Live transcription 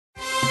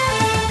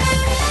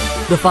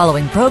The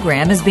following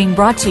program is being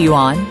brought to you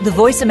on the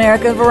Voice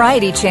America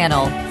Variety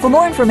Channel. For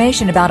more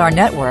information about our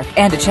network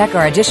and to check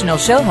our additional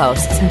show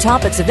hosts and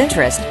topics of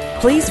interest,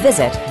 please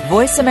visit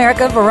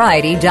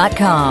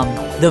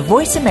voiceamericavariety.com. The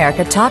Voice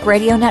America Talk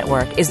Radio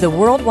Network is the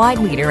worldwide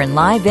leader in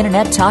live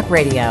Internet talk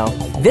radio.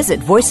 Visit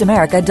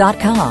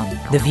voiceamerica.com.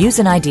 The views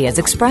and ideas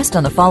expressed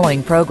on the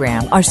following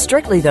program are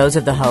strictly those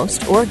of the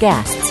host or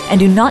guests and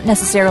do not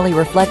necessarily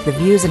reflect the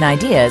views and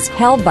ideas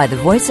held by the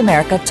Voice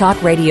America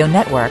Talk Radio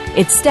Network,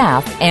 its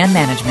staff, and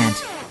management.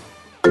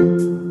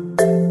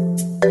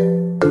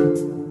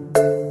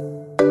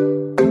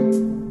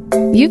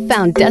 You've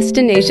found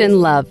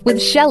Destination Love with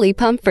Chelli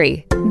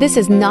Pumphrey. This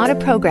is not a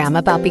program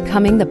about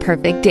becoming the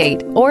perfect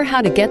date or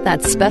how to get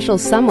that special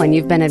someone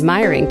you've been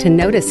admiring to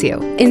notice you.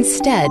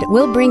 Instead,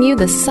 we'll bring you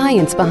the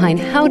science behind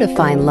how to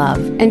find love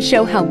and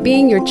show how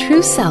being your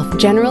true self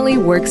generally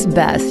works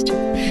best.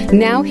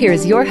 Now,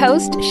 here's your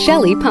host,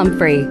 Chelli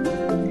Pumphrey.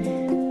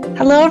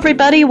 Hello,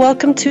 everybody.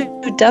 Welcome to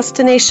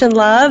Destination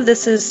Love.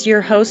 This is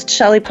your host,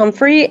 Chelli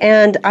Pumphrey,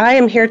 and I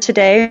am here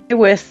today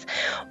with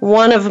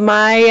one of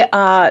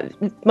my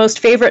most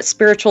favorite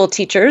spiritual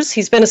teachers.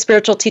 He's been a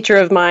spiritual teacher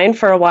of mine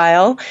for a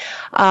while.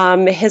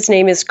 His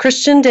name is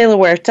Christian de la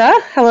Huerta.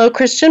 Hello,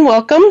 Christian.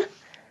 Welcome.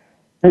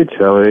 Hey,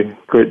 Chelli.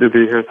 Great to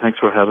be here. Thanks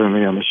for having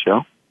me on the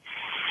show.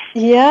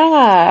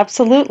 Yeah,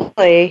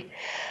 absolutely.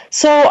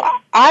 So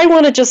I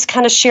want to just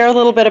kind of share a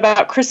little bit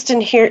about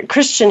Christian here,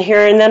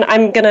 and then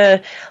I'm going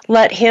to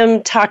let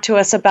him talk to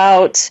us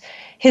about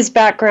his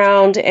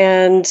background,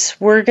 and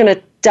we're going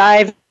to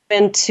dive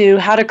into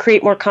how to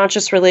create more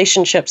conscious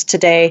relationships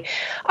today.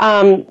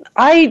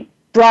 I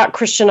brought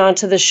Christian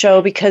onto the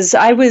show because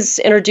I was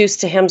introduced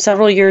to him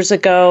several years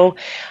ago.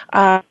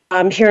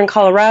 Here in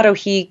Colorado,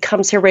 he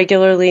comes here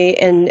regularly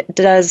and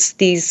does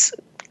these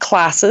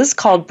classes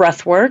called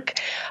breathwork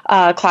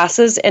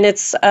classes, and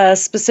it's a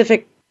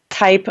specific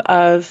type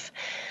of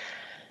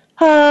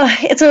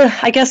it's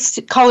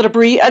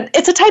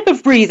a type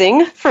of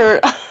breathing for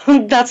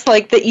that's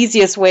like the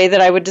easiest way that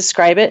I would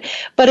describe it,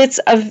 but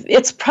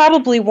it's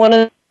probably one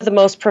of the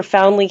most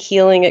profoundly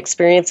healing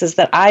experiences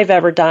that I've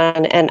ever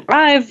done, and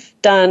I've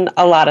done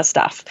a lot of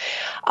stuff.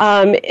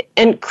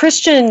 And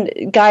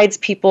Christian guides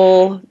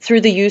people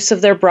through the use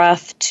of their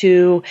breath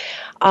to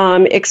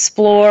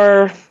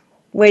explore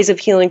ways of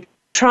healing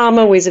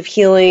trauma, ways of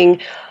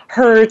healing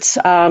hurt,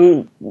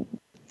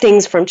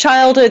 things from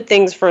childhood,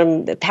 things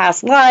from the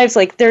past lives.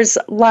 Like, there's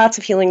lots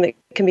of healing that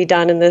can be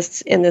done in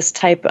this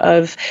type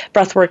of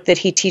breath work that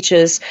he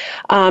teaches.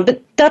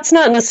 But that's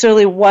not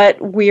necessarily what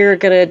we're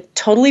going to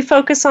totally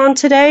focus on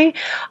today,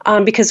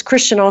 because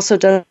Christian also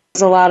does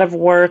a lot of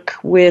work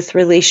with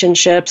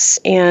relationships,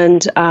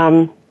 and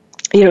so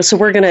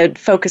we're going to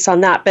focus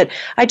on that. But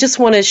I just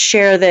want to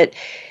share that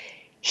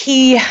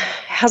he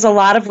has a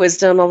lot of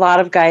wisdom, a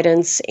lot of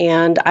guidance,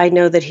 and I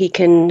know that he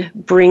can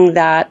bring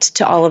that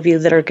to all of you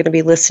that are going to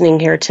be listening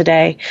here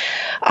today.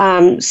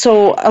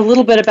 So a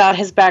little bit about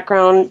his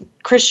background.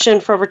 Christian,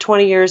 for over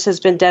 20 years, has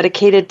been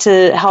dedicated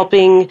to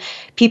helping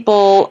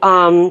people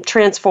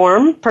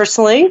transform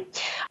personally.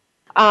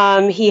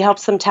 He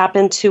helps them tap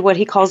into what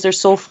he calls their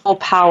soulful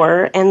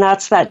power, and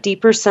that's that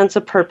deeper sense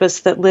of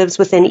purpose that lives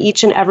within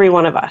each and every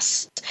one of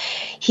us.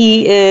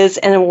 He is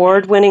an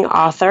award-winning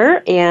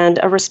author and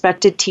a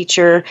respected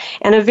teacher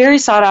and a very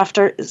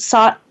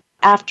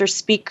sought-after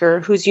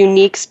speaker whose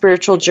unique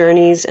spiritual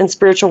journeys and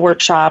spiritual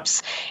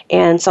workshops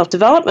and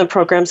self-development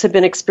programs have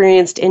been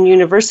experienced in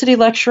university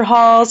lecture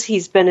halls.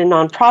 He's been in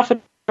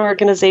nonprofit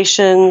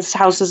organizations,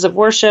 houses of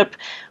worship,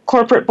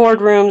 corporate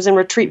boardrooms, and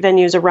retreat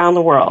venues around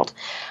the world.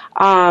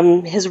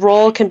 His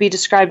role can be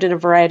described in a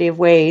variety of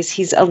ways.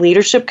 He's a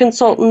leadership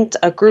consultant,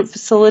 a group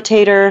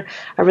facilitator,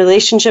 a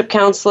relationship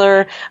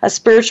counselor, a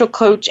spiritual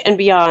coach, and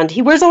beyond.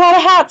 He wears a lot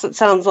of hats, it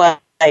sounds like.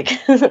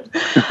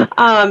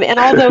 And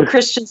although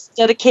Christian's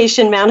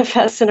dedication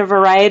manifests in a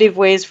variety of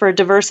ways for a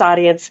diverse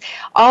audience,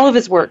 all of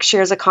his work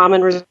shares a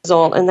common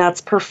result, and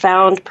that's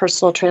profound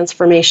personal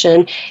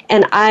transformation.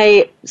 And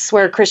I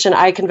swear, Christian,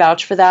 I can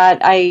vouch for that.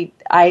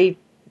 I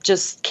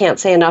just can't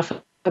say enough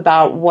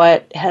about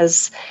what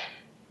has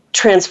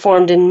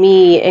transformed in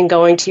me in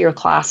going to your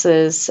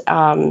classes.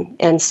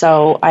 And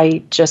so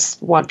I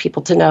just want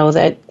people to know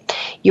that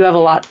you have a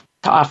lot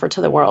to offer to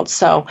the world.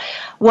 So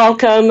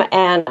welcome,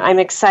 and I'm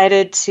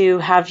excited to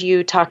have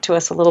you talk to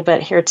us a little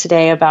bit here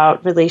today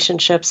about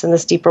relationships and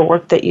this deeper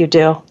work that you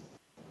do.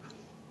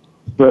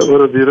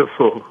 What a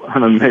beautiful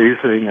and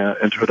amazing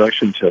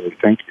introduction, Chelli.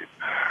 Thank you.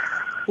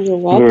 You're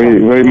welcome.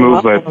 Very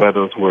moved by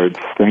those words.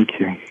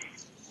 Thank you.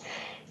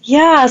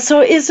 Yeah,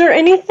 so is there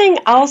anything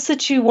else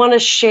that you want to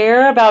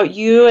share about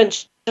you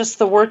and just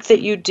the work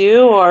that you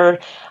do, or,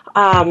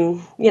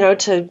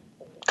 to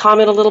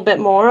comment a little bit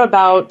more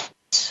about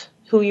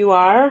who you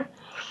are?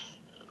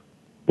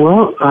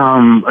 Well,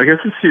 I guess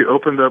as you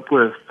opened up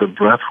with the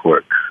breath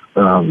work,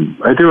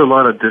 I do a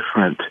lot of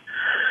different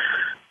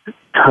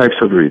types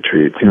of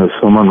retreats.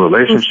 Some on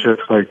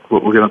relationships, like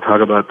what we're going to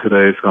talk about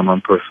today, some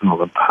on personal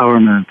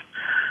empowerment,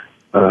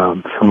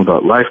 some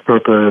about life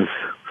purpose,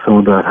 some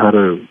about how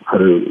to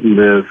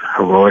live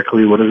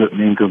heroically. What does it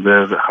mean to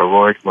live a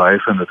heroic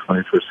life in the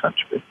 21st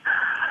century?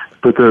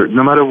 But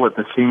no matter what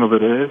the theme of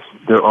it is,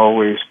 there are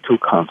always two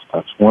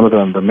constants. One of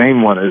them, the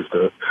main one, is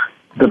the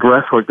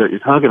breath work that you're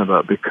talking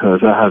about,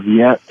 because I have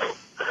yet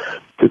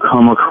to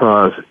come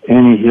across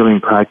any healing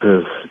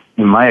practice,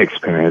 in my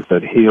experience,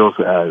 that heals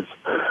as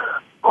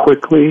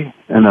quickly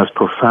and as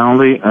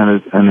profoundly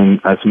and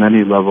in as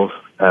many levels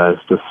as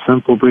the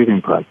simple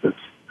breathing practice.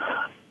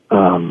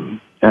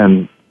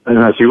 And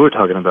as you were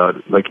talking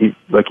about, like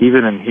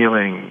even in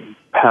healing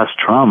past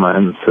trauma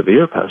and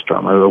severe past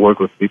trauma, I work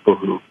with people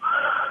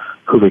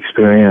who've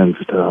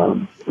experienced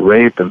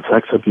rape and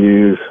sex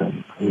abuse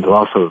and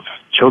loss of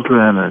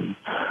children and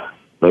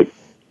like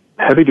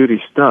heavy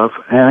duty stuff,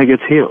 and it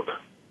gets healed,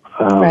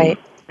 right,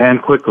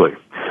 and quickly.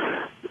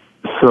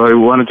 So I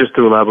wanted just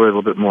to elaborate a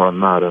little bit more on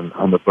that,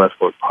 on the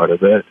breathwork part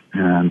of it,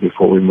 and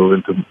before we move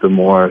into the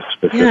more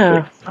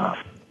specific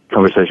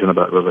conversation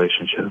about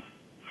relationship.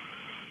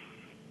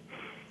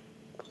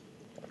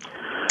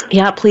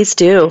 Yeah, please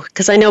do,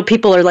 because I know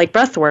people are like,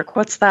 breathwork,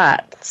 what's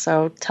that?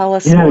 So tell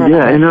us more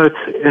about I it. know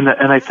and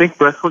I think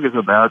breathwork is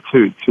about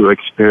to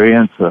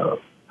experience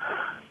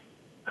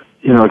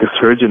like a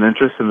surge in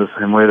interest in the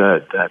same way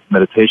that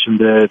meditation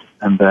did,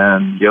 and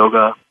then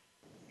yoga.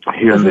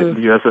 Here in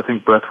the U.S., I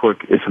think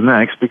breathwork is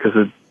next because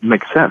it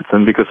makes sense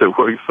and because it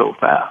works so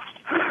fast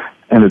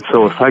and it's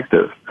so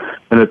effective.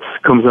 And it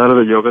comes out of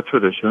the yoga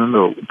tradition,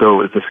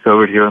 though it's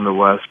discovered here in the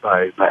West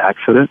by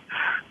accident,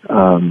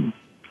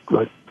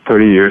 like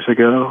 30 years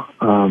ago.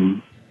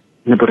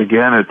 But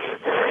again,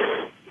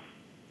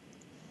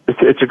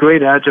 it's a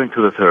great adjunct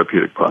to the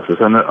therapeutic process.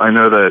 I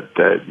know that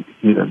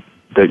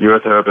you're a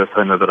therapist.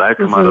 I know that I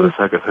come out of the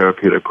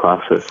psychotherapeutic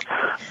process,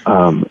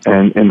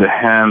 and in the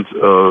hands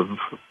of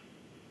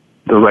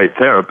the right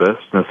therapist,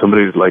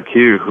 somebody like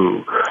you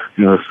who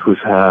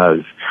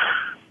has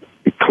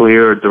a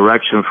clear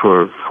direction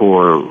for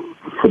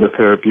the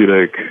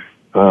therapeutic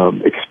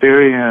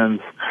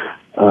experience.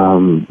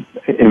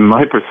 In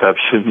my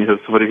perception,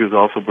 somebody who's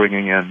also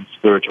bringing in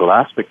spiritual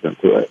aspects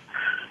into it.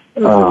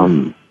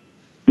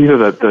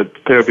 That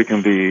therapy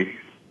can be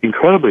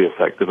incredibly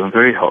effective and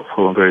very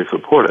helpful and very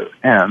supportive.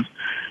 And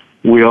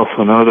we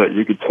also know that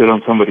you could sit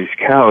on somebody's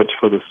couch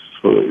for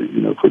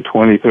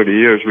 20, 30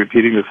 years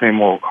repeating the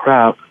same old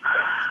crap,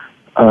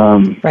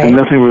 and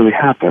nothing really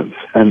happens.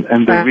 And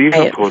the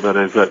reason for that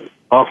is that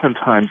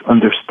oftentimes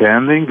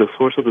understanding the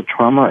source of the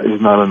trauma is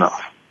not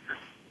enough.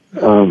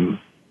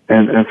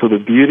 And so the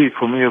beauty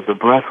for me of the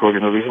breath work,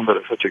 and the reason that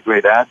it's such a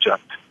great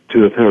adjunct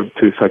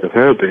to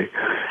psychotherapy,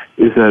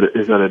 is that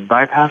it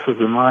bypasses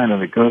the mind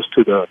and it goes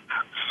to the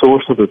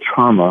source of the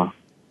trauma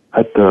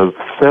at the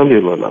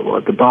cellular level,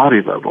 at the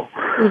body level,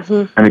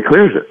 and it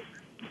clears it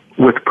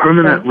with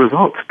permanent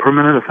results,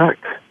 permanent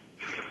effects.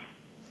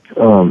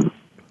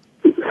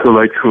 So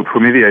like for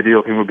me, the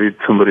ideal thing would be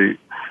somebody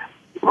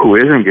who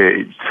is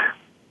engaged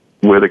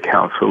with a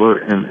counselor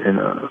in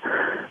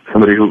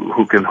somebody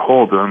who can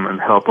hold them and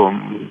help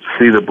them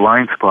see the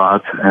blind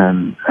spots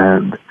and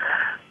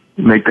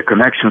make the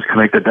connections,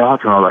 connect the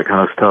dots and all that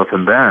kind of stuff.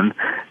 And then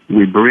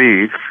we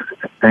breathe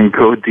and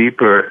go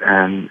deeper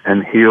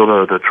and heal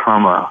the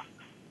trauma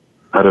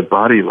at a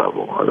body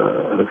level, at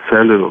a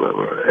cellular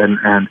level.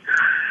 And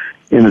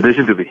in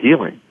addition to the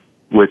healing,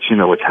 which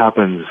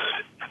happens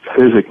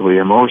physically,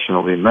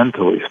 emotionally,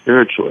 mentally,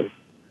 spiritually,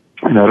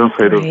 and I don't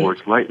say those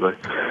words lightly,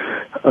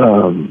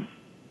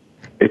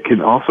 it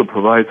can also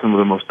provide some of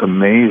the most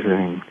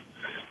amazing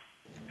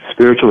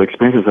spiritual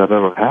experiences I've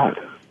ever had.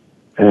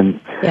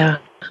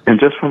 And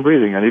just from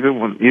breathing, and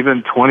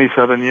even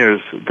 27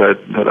 years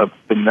that I've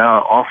been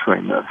now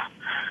offering this,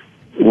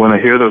 when I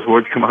hear those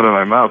words come out of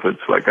my mouth,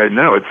 it's like, I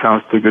know it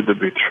sounds too good to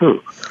be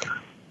true.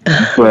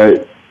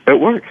 But it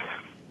works.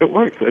 It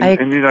works.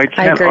 And I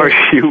can't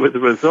argue with the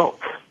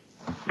results.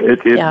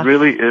 It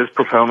really is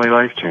profoundly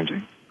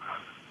life-changing.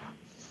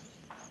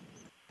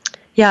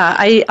 Yeah,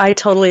 I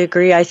totally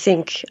agree.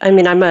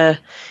 I'm a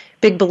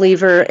big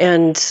believer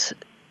in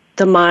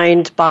the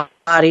mind,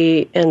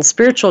 body, and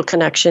spiritual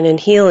connection in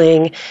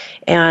healing,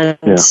 and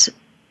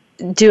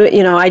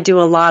I do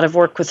a lot of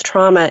work with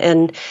trauma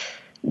and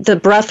the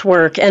breath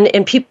work,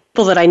 and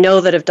people that I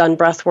know that have done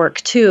breath work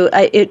too.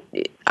 You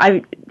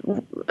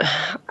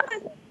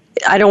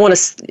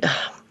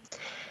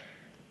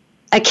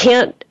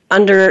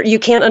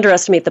can't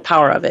underestimate the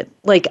power of it.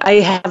 Like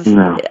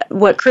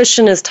what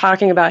Christian is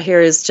talking about here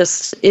is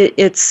just,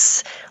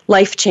 it's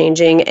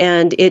life-changing,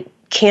 and it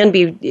can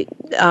be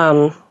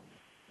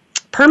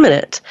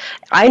permanent.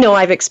 I know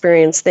I've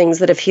experienced things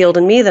that have healed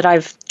in me that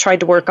I've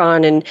tried to work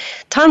on, and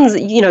tons,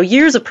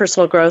 years of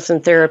personal growth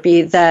and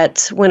therapy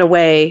that went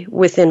away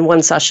within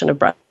one session of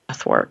breath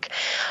work.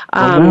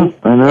 I know.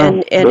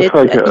 And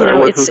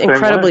it's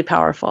incredibly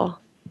powerful.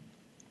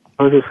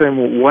 I was the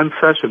same. One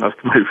session,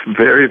 after my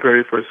very,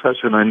 very first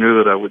session, I knew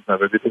that I would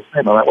never be the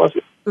same, and I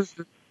wasn't.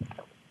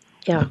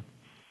 Yeah,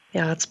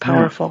 it's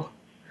powerful.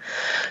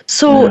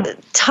 So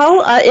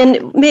tell, and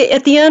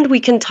at the end we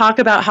can talk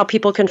about how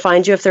people can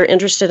find you if they're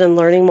interested in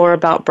learning more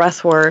about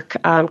breath work,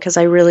 because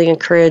I really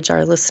encourage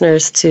our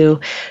listeners to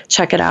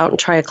check it out and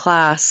try a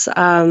class.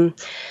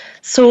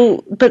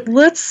 But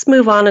let's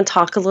move on and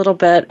talk a little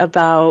bit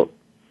about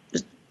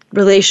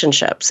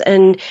relationships,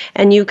 and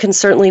you can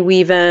certainly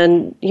weave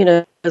in,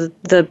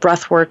 the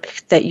breath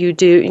work that you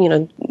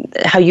do,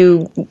 how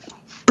you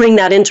bring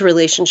that into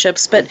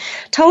relationships. But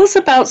tell us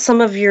about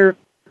some of your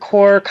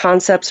core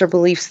concepts or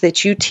beliefs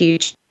that you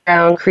teach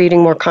around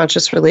creating more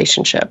conscious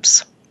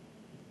relationships.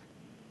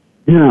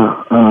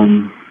 Yeah,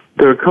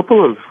 there are a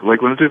couple of,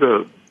 like when I do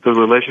the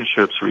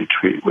relationships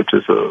retreat, which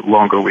is a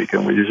longer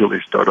weekend, we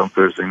usually start on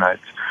Thursday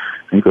nights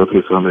and go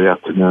through Sunday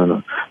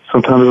afternoon.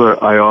 Sometimes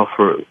I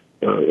offer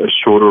a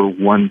shorter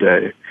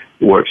one-day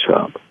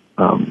workshop,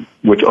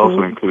 which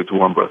also includes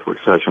warm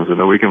breathwork sessions. In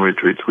the weekend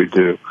retreats, we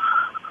do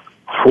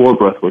 4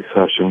 breathwork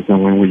sessions,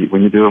 and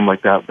when you do them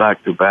like that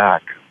back to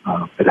back,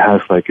 it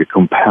has like a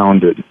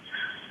compounded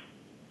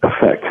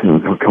effect,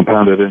 a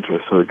compounded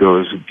interest, so it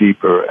goes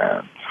deeper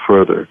and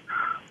further,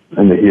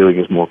 and the healing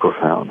is more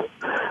profound.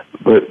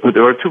 But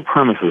there are 2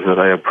 premises that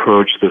I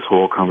approach this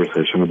whole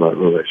conversation about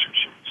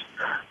relationships.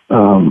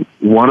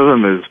 One of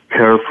them is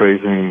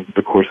paraphrasing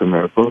the Course in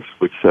Miracles,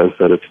 which says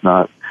that it's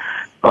not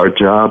our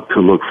job to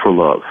look for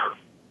love,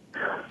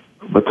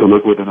 but to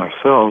look within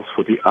ourselves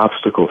for the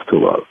obstacles to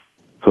love.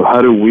 So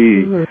how do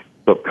we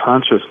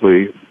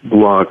subconsciously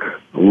block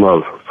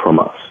love from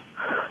us?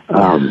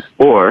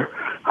 Or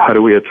how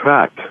do we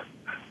attract?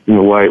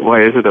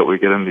 Why is it that we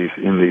get in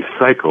these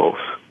cycles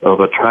of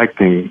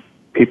attracting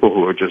people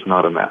who are just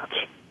not a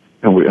match?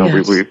 And we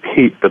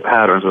repeat the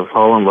patterns of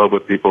fall in love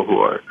with people who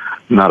are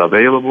not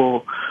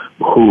available,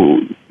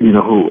 who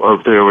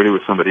are they already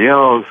with somebody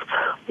else,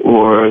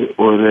 or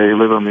they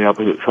live on the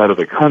opposite side of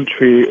the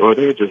country, or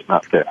they're just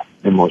not there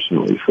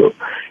emotionally. So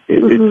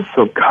it's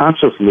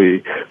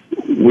subconsciously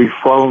we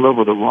fall in love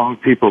with the wrong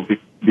people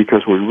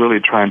because we're really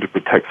trying to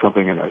protect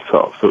something in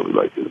ourselves. So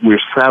like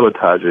we're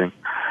sabotaging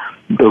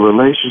the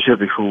relationship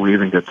before we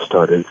even get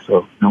started.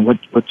 So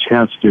what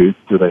chance do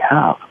they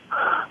have?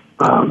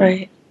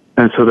 Right.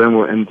 And so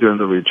then during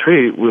the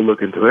retreat, we'll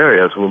look into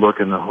areas. We'll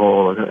look in the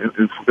whole, if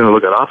we're going to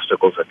look at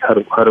obstacles, like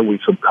how do we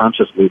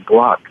subconsciously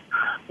block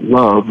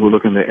love? We'll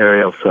look in the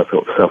area of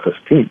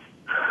self-esteem,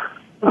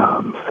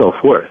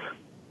 self-worth.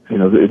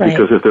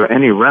 Because if there are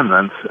any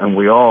remnants, and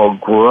we all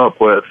grew up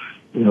with,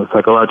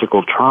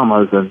 psychological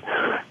traumas and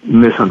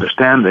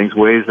misunderstandings,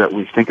 ways that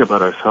we think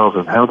about ourselves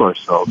and held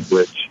ourselves,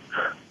 which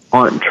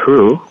aren't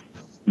true,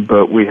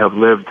 but we have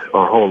lived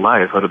our whole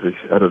life out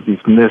of these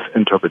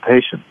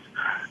misinterpretations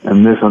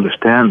and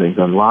misunderstandings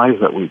and lies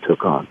that we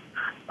took on.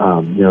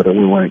 That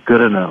we weren't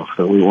good enough,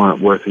 that we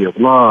weren't worthy of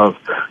love,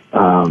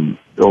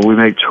 or we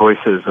make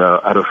choices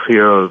out of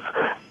fear of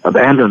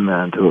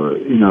abandonment, or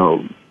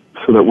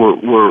so that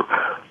we're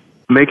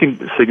making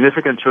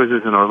significant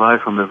choices in our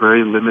life from a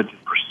very limited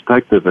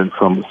perspective and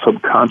from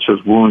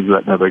subconscious wounds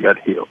that never got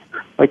healed.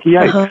 Like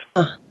yikes,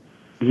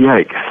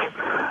 yikes.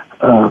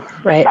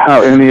 Right.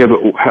 How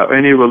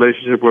any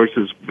relationship works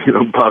is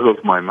boggles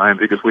my mind,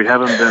 because we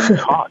haven't been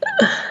taught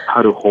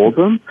how to hold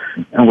them,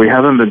 and we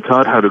haven't been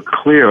taught how to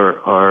clear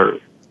our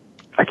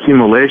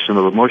accumulation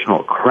of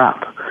emotional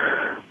crap.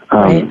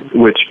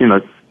 Which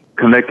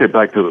connected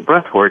back to the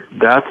breath work.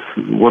 That's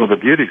one of the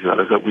beauties of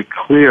it, is that we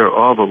clear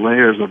all the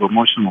layers of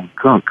emotional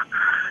gunk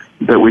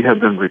that we have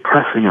been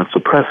repressing and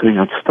suppressing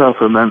and stuff,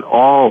 and then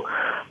all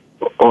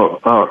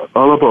of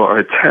our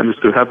attempts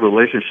to have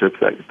relationships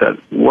that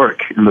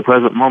work in the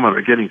present moment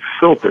are getting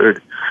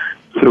filtered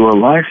through a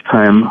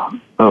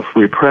lifetime of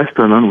repressed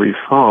and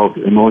unresolved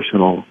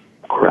emotional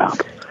crap.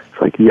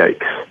 It's like,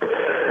 yikes.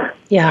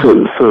 Yeah.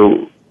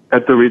 So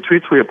at the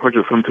retreats, we approach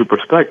it from 2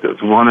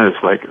 perspectives. One is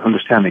like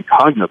understanding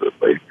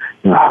cognitively,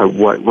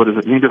 what does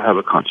it mean to have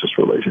a conscious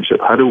relationship?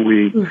 How do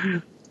we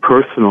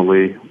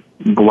personally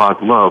block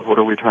love? What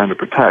are we trying to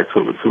protect?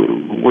 So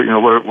what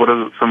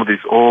are some of these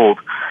old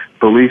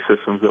belief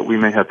systems that we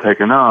may have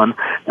taken on?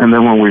 And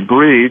then when we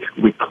breathe,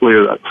 we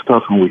clear that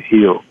stuff and we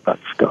heal that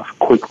stuff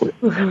quickly.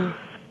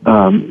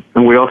 And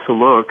we also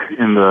look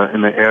in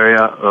the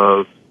area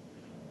of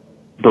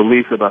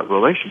beliefs about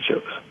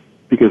relationships,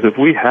 because if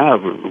we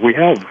have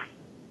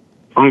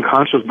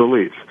unconscious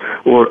beliefs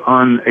or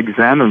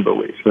unexamined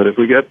beliefs that if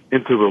we get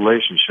into a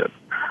relationship,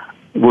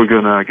 we're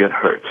going to get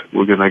hurt,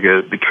 we're going to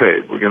get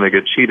betrayed, we're going to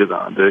get cheated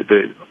on.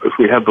 If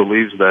we have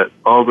beliefs that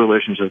all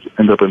relationships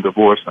end up in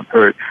divorce and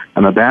hurt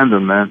and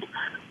abandonment,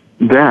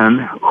 then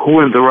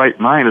who in the right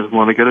mind is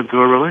going to get into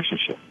a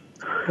relationship?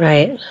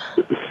 Right.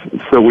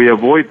 So we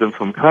avoid them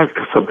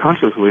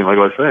subconsciously, like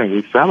I was saying,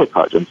 we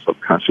sabotage them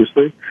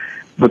subconsciously.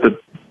 But the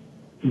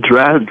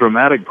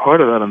dramatic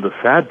part of that and the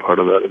sad part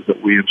of that is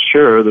that we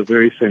ensure the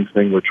very same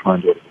thing we're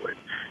trying to avoid,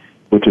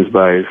 which is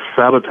by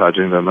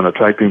sabotaging them and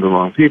attracting the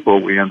wrong people,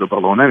 we end up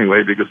alone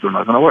anyway because they're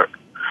not going to work.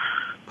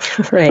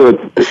 Right.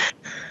 So it's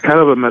kind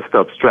of a messed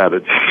up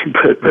strategy,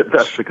 but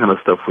that's the kind of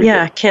stuff we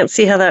do. Can't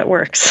see how that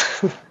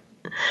works.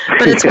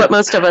 But it's what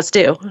most of us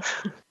do.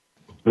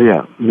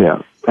 Yeah.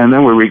 And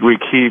then we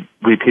keep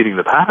repeating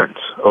the patterns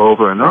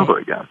over and over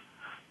again.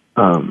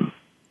 And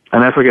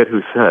I forget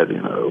who said,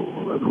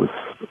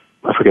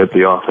 I forget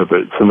the author,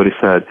 but somebody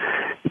said,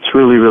 it's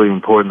really, really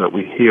important that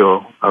we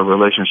heal our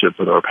relationship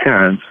with our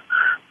parents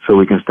so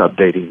we can stop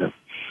dating them.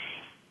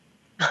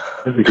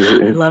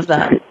 I love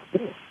that.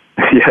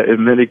 Yeah,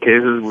 in many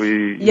cases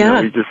we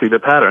just see the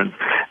pattern,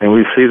 and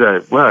we see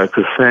that, well, it's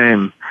the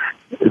same,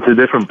 it's a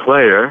different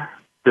player,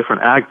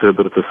 different actor,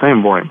 but it's the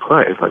same boring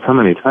play. It's like, how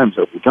many times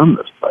have we done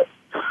this play?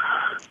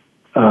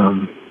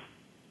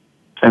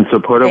 And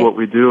so part of what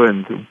we do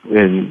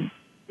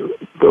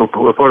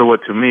part of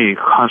what, to me,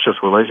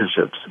 conscious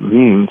relationships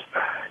means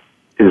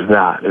is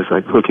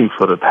like looking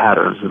for the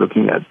patterns,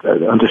 looking at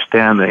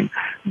understanding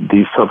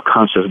these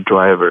subconscious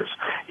drivers,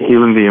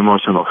 healing the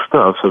emotional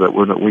stuff so that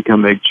we can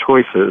make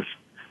choices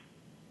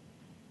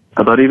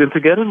about even to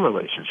get in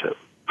relationship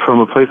from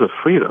a place of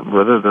freedom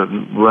rather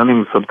than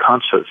running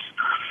subconscious,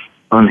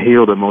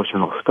 unhealed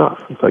emotional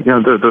stuff. It's like,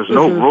 there's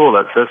no rule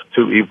that says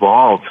to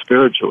evolve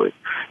spiritually,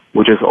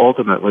 which is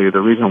ultimately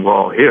the reason we're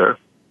all here.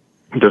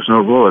 There's no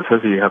rule that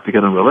says that you have to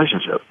get in a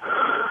relationship.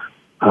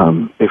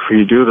 If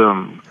you do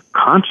them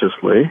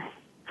consciously,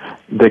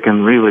 they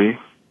can really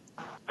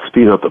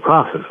speed up the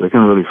process. They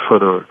can really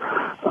further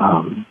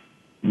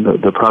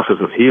the process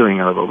of healing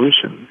and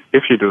evolution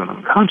if you're doing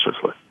them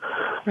consciously.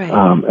 Right.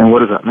 And what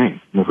does that mean?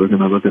 If we're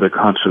going to look at a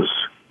conscious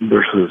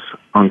versus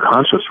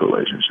unconscious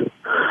relationship.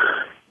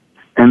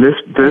 And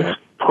this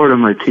part of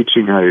my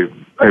teaching, I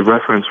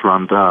reference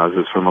Ram Dass.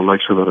 It's from a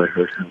lecture that I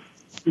heard him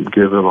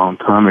give a long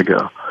time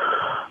ago.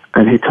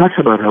 And he talks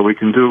about how we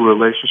can do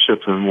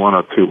relationships in one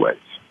of two ways.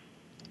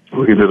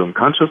 We can do them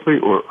consciously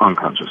or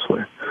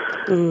unconsciously,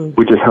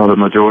 which is how the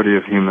majority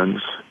of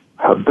humans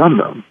have done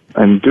them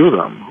and do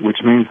them,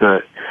 which means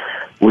that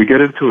we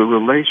get into a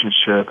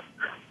relationship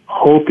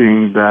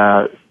hoping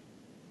that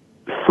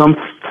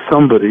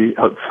somebody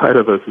outside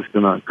of us is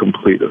going to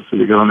complete us, so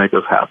they're going to make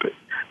us happy.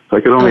 If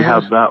I could only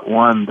have that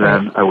one,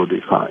 then I would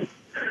be fine.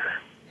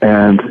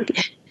 And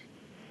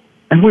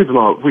we've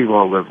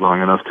all lived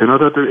long enough to know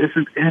that there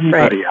isn't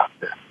anybody out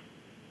there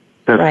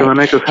that's going to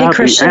make us happy. Hey,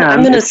 Christian, and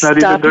I'm going to it's not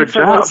stop even their you for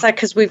job. 1 sec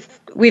because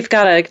we've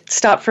got to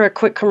stop for a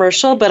quick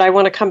commercial, but I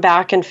want to come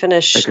back and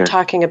finish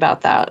talking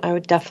about that. I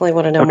would definitely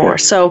want to know more.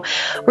 So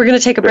we're going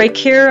to take a break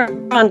here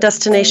on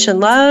Destination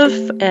Love,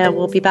 and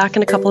we'll be back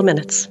in a couple of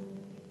minutes.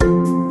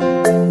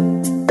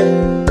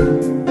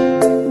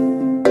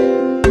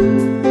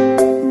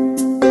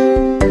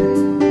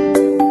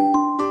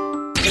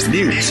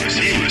 News,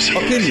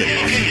 opinion,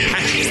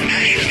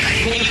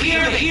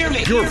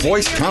 your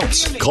voice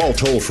counts. Call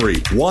toll-free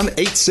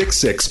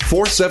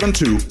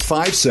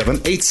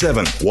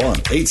 1-866-472-5787.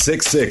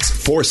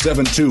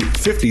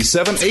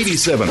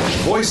 1-866-472-5787.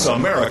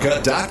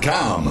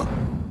 VoiceAmerica.com.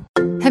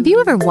 Have you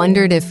ever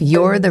wondered if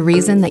you're the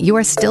reason that you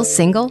are still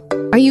single?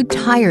 Are you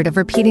tired of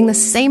repeating the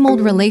same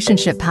old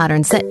relationship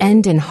patterns that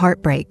end in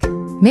heartbreak?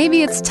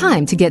 Maybe it's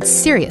time to get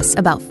serious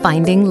about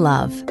finding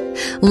love.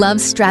 Love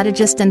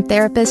strategist and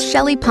therapist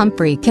Chelli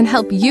Pumphrey can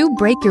help you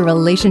break your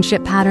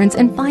relationship patterns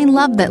and find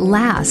love that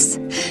lasts.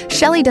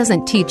 Chelli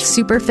doesn't teach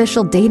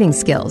superficial dating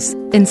skills.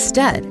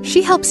 Instead,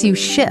 she helps you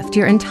shift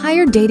your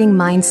entire dating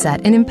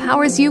mindset and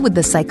empowers you with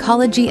the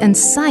psychology and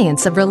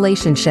science of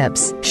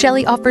relationships.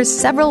 Chelli offers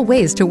several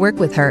ways to work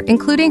with her,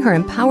 including her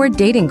Empowered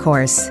Dating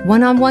course,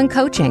 one-on-one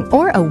coaching,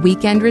 or a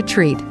weekend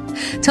retreat.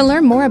 To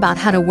learn more about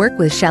how to work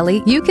with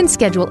Chelli, you can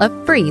schedule a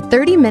free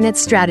 30-minute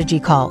strategy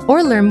call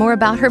or learn more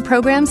about her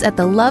programs at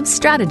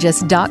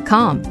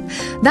thelovestrategist.com.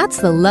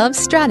 That's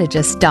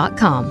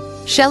thelovestrategist.com.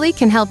 Chelli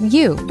can help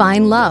you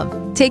find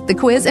love. Take the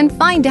quiz and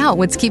find out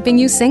what's keeping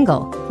you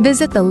single.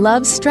 Visit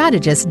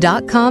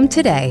thelovestrategist.com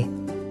today.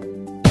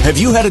 Have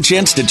you had a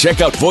chance to check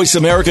out Voice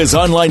America's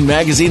online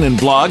magazine and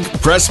blog,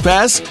 Press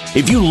Pass?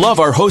 If you love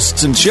our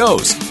hosts and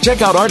shows,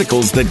 check out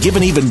articles that give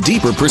an even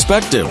deeper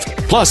perspective.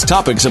 Plus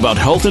topics about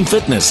health and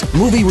fitness,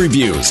 movie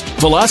reviews,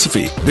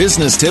 philosophy,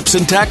 business tips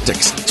and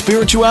tactics,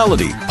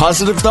 spirituality,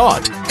 positive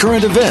thought,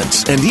 current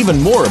events, and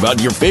even more about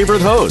your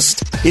favorite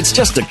host. It's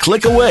just a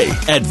click away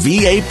at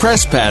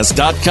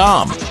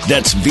vapresspass.com.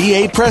 That's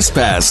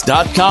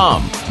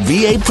vapresspass.com.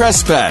 VA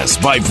Press Pass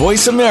by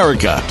Voice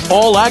America.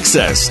 All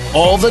access,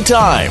 all the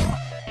time.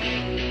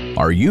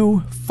 Are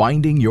you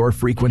finding your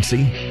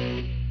frequency?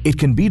 It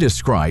can be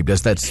described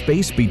as that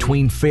space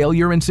between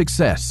failure and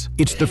success.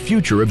 It's the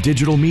future of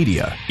digital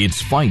media.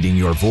 It's finding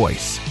your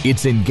voice.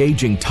 It's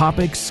engaging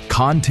topics,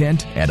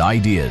 content, and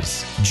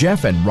ideas.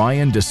 Jeff and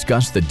Ryan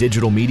discuss the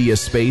digital media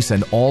space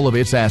and all of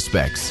its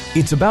aspects.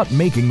 It's about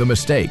making the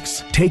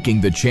mistakes,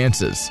 taking the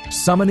chances,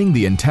 summoning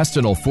the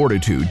intestinal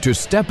fortitude to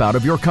step out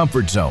of your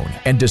comfort zone,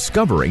 and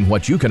discovering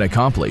what you can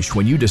accomplish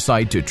when you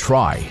decide to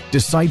try,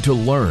 decide to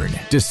learn,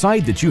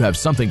 decide that you have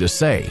something to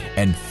say,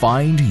 and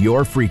find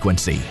your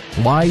frequency.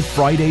 Live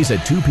Fridays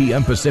at 2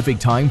 p.m. Pacific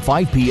Time,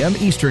 5 p.m.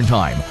 Eastern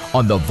Time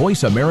on the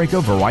Voice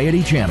America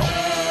Variety Channel.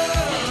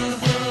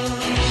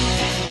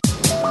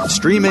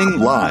 Streaming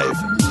live,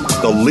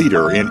 the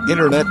leader in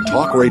Internet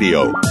Talk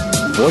Radio,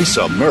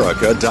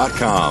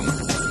 VoiceAmerica.com.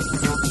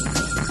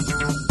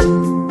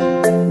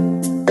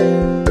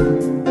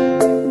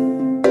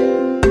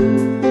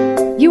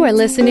 You are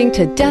listening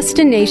to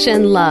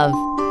Destination Love.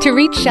 To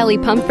reach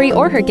Chelli Pumphrey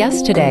or her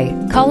guest today,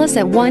 call us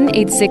at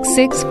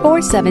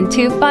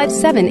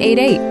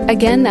 1-866-472-5788.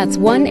 Again, that's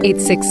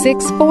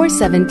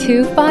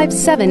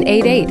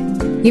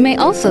 1-866-472-5788. You may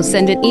also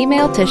send an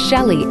email to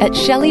Chelli at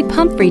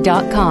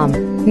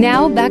chellipumphrey.com.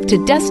 Now back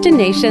to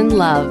Destination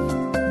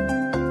Love.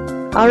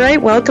 All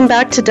right, welcome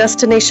back to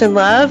Destination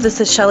Love.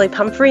 This is Chelli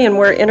Pumphrey, and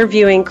we're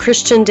interviewing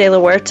Christian de la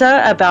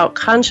Huerta about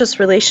conscious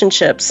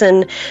relationships.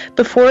 And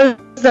before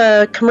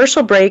the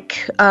commercial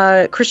break,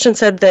 Christian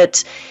said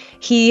that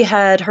he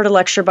had heard a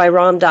lecture by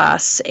Ram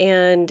Dass,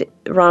 and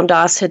Ram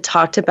Dass had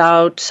talked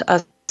about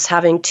us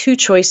having two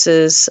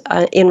choices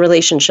in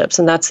relationships,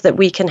 and that's that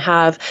we can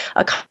have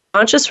a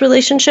conscious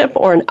relationship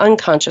or an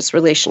unconscious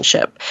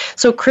relationship.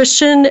 So,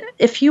 Christian,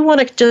 if you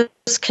want to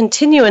just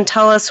continue and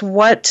tell us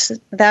what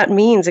that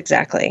means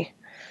exactly.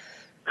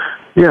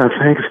 Yeah,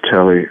 thanks,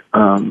 Chelli.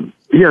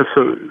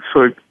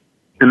 So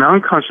an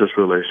unconscious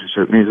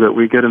relationship means that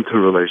we get into a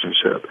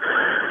relationship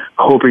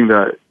hoping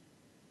that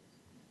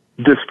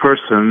this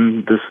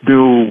person, this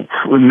new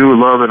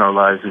love in our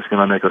lives is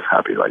going to make us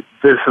happy. Like,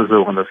 this is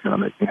the one that's going to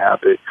make me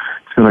happy.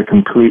 It's going to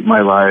complete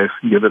my life,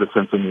 give it a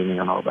sense of meaning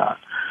and all that.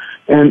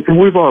 And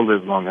we've all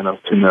lived long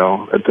enough to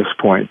know at this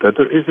point that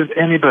there isn't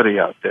anybody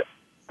out there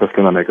that's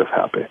going to make us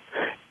happy.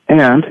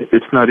 And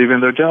it's not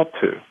even their job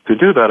to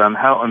do that. And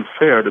how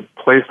unfair to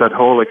place that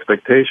whole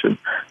expectation.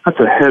 That's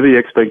a heavy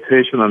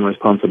expectation and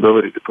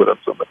responsibility to put on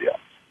somebody else.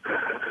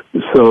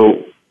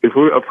 So if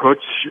we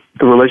approach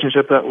the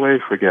relationship that way,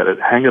 forget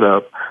it. Hang it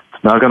up.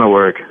 It's not going to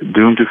work.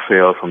 Doomed to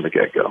fail from the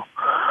get-go.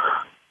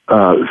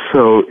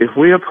 So if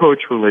we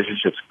approach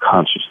relationships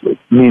consciously,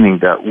 meaning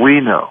that we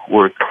know,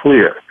 we're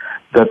clear,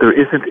 that there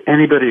isn't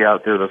anybody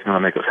out there that's going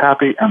to make us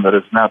happy and that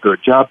it's not their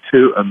job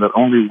to, and that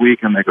only we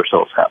can make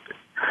ourselves happy,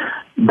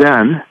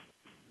 then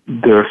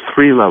there are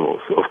three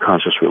levels of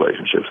conscious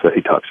relationships that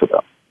he talks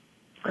about.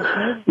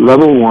 Okay.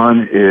 Level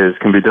one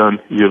can be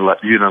done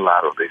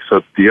unilaterally,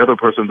 so the other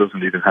person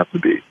doesn't even have to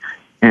be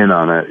in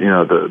on it. You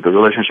know, the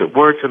relationship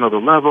works in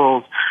other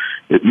levels.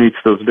 It meets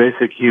those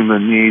basic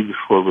human needs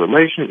for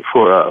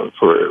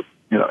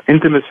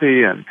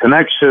intimacy and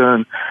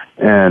connection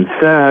and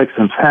sex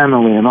and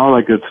family and all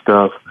that good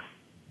stuff.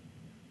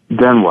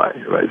 Then what,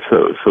 right?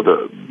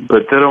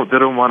 But they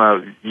don't want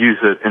to use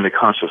it in a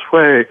conscious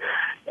way,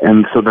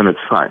 and so then it's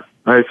fine,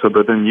 right?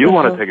 But then you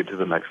want to take it to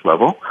the next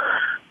level.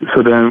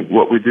 So then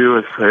what we do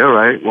is say, all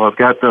right, well, I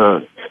got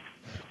the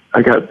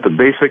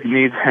basic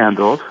needs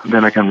handled.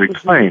 Then I can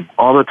reclaim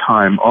all the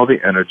time, all the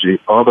energy,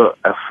 all the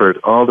effort,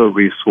 all the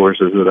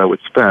resources that I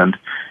would spend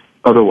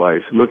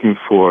otherwise looking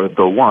for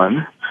the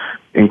one,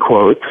 in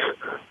quotes.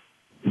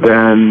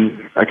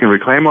 Then I can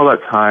reclaim all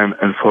that time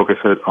and focus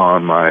it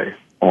on my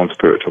own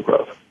spiritual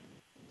growth.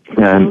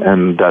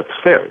 And that's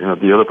fair. You know,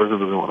 the other person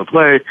doesn't want to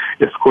play.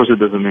 Of course, it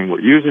doesn't mean we're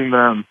using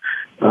them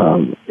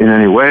in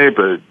any way,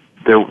 but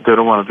they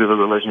don't want to do the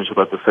relationship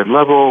at the same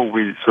level.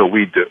 So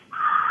we do.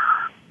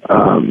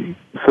 So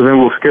then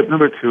we'll skip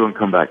number two and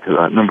come back to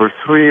that. Level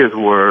three is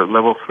where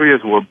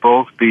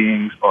both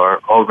beings are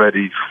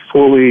already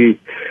fully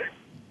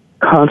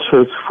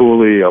conscious,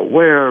 fully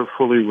aware,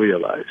 fully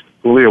realized,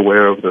 fully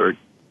aware of their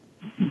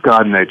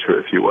God nature,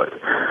 if you would.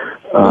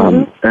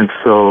 And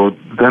so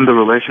then the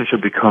relationship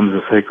becomes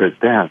a sacred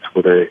dance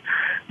where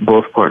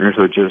both partners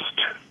are just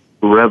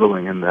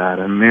reveling in that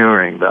and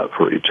mirroring that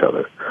for each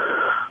other.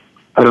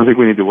 I don't think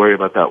we need to worry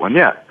about that one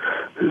yet.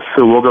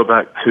 So we'll go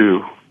back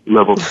to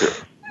level two,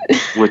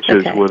 which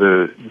is where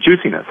the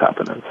juiciness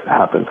happens.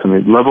 I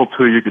mean, level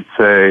two, you could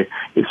say,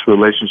 is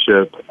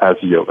relationship as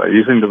yoga,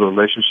 using the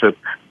relationship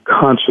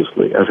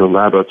consciously as a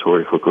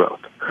laboratory for growth.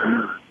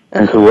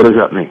 And so what does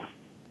that mean?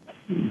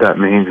 That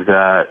means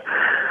that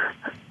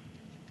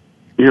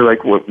you're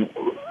like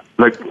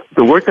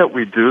the work that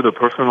we do, the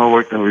personal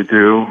work that we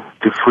do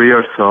to free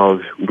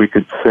ourselves, we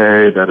could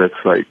say that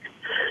it's like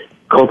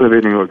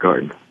cultivating a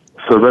garden.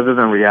 So rather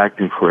than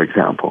reacting, for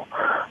example,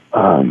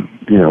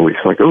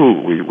 it's like,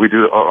 we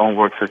do our own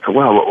work. It's like,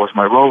 wow, what was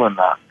my role in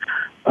that?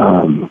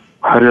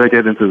 How did I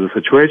get into the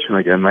situation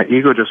again? My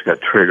ego just got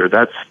triggered.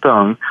 That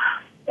stung.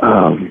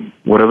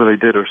 Whatever they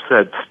did or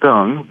said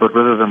stung, but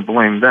rather than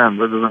blame them,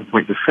 rather than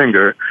point the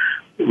finger,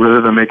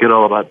 rather than make it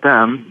all about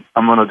them,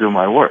 I'm going to do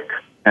my work.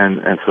 And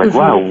it's like,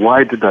 wow,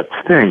 why did that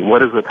sting?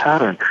 What is the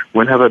pattern?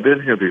 When have I been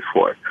here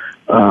before?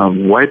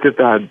 Why did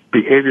that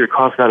behavior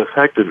cause that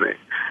effect in me?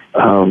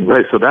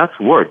 Right, so that's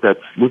work.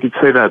 We could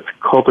say that's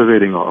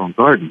cultivating our own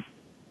garden.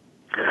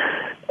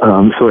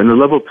 So in the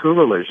level two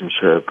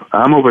relationship,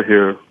 I'm over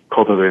here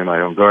cultivating my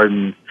own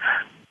garden,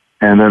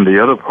 and then the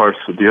other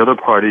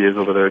party is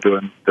over there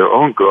doing their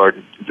own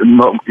garden,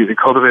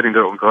 cultivating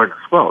their own garden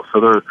as well. So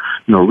they're,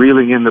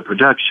 reeling in the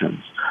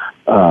projections,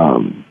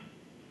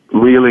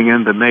 reeling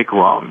in the make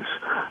wrongs,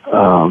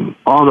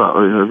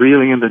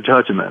 reeling in the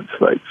judgments.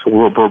 Like, so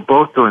we're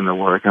both doing the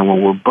work, and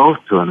when we're both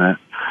doing it,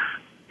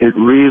 it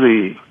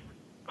really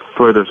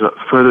furthers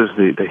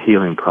the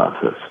healing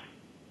process.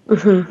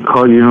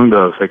 Carl Jung,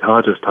 the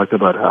psychologist, talked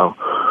about how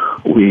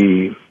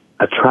we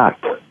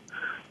attract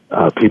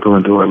people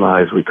into our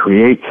lives. We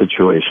create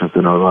situations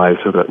in our lives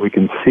so that we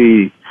can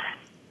see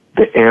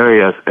the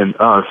areas in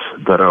us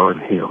that are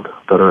unhealed,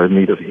 that are in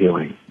need of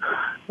healing.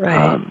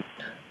 Right.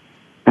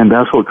 And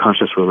that's what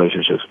conscious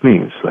relationships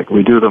means. Like,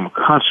 we do them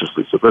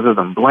consciously. So rather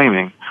than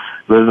pointing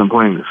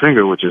the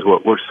finger, which is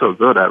what we're so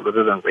good at,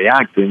 rather than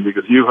reacting,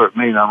 because you hurt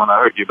me, now I'm going to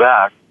hurt you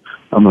back.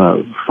 I'm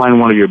going to find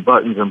one of your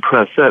buttons and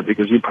press it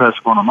because you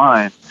pressed one of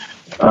mine.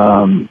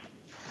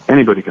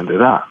 Anybody can do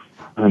that.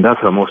 And that's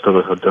how most of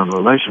us have done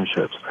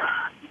relationships.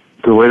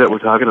 The way that we're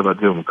talking about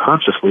doing them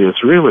consciously is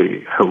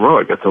really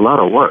heroic. It's a lot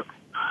of work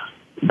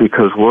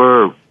because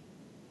we're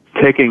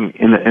taking,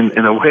 in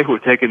a way, we're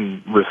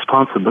taking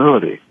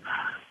responsibility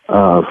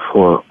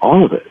for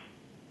all of it,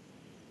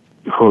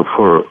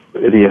 for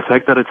the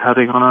effect that it's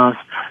having on us.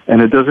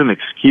 And it doesn't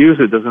excuse,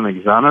 it doesn't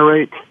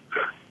exonerate,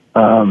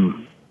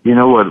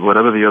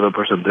 whatever the other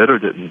person did or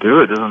didn't do.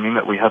 It doesn't mean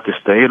that we have to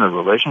stay in a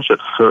relationship.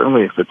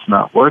 Certainly, if it's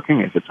not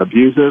working, if it's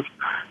abusive,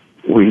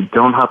 we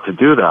don't have to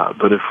do that.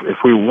 But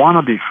if we want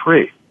to be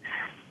free,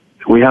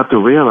 we have to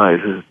realize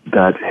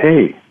that,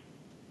 hey,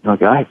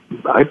 like I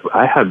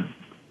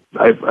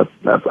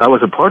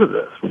was a part of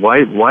this.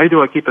 Why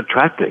do I keep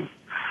attracting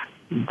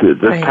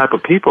this type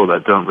of people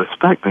that don't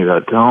respect me,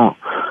 that don't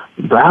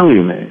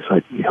value me? It's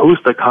like, who's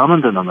the common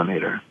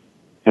denominator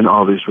in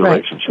all these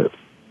relationships?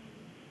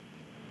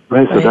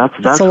 Right. So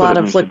that's a lot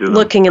of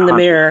looking in the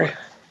mirror.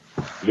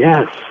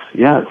 Yes.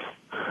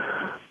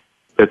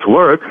 It's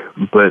work,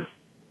 but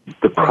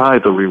the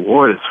pride, the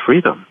reward is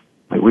freedom.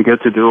 Like, we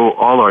get to do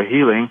all our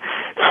healing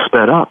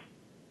sped up.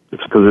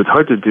 It's because it's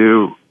hard to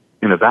do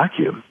in a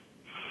vacuum.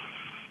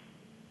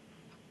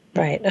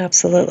 Right,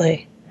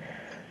 absolutely.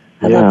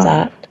 I love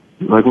that.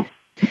 Like,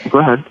 go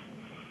ahead.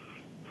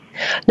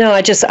 No,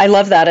 I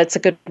love that. It's a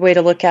good way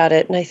to look at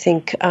it, and I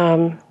think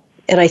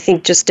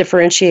just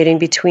differentiating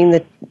between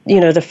the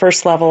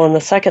first level and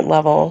the second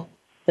level,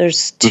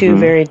 there's two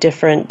very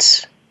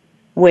different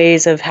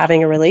ways of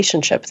having a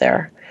relationship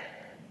there.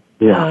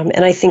 Yeah.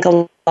 And I think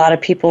a lot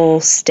of people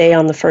stay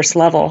on the first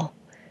level,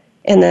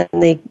 and then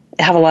they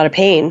have a lot of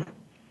pain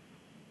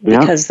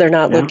because they're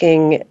not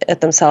looking at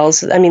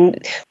themselves. I mean,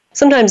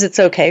 sometimes it's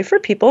okay for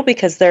people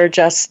because they're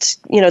just,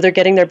 they're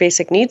getting their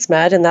basic needs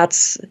met, and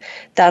that's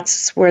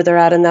where they're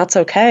at, and that's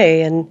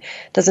okay. And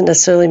doesn't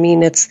necessarily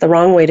mean it's the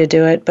wrong way to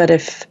do it. But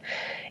if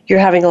you're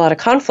having a lot of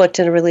conflict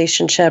in a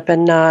relationship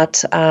and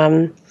not,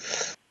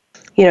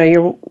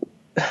 you're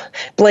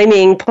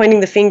pointing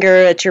the finger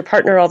at your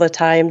partner all the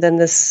time, then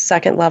this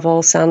second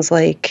level sounds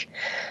like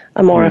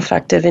a more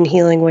effective and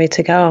healing way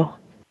to go.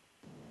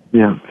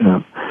 Yeah.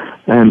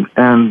 And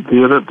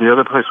the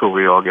other place where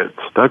we all get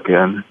stuck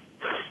in,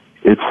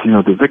 it's,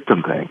 the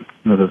victim thing.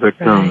 The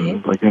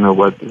victim, like,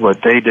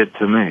 what they did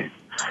to me.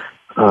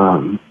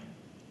 And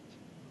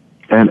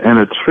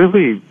it's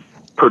really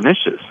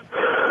pernicious.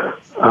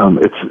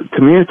 To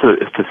me, it's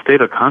a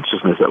state of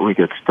consciousness that we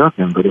get stuck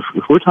in. But if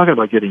we're talking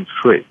about getting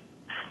free,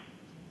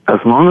 as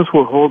long as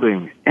we're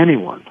holding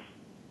anyone,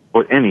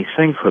 or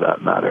anything for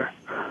that matter,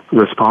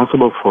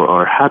 responsible for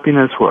our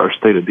happiness, for our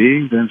state of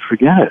being, then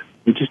forget it.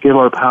 We just give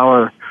our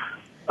power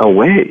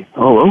away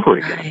all over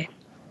again. Right.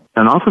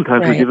 And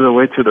oftentimes we give it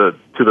away to the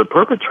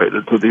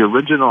perpetrator, to the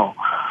original,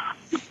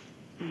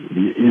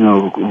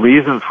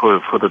 reason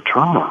for the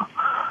trauma.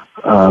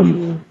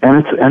 And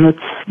it's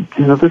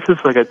this is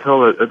like I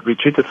tell at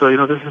retreat to say,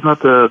 this is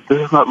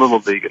not little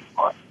big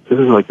anymore. This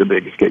is like the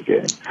biggest gig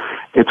game.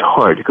 It's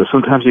hard because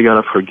sometimes you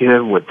got to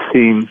forgive what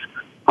seems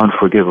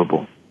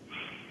unforgivable.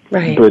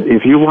 Right. But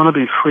if you want to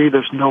be free,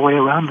 there's no way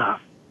around that.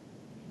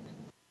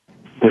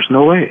 There's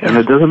no way. And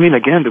it doesn't mean,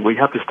 again, that we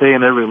have to stay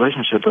in a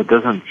relationship that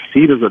doesn't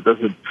feed us, that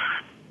doesn't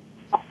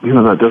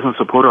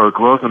support our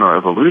growth and our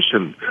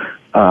evolution.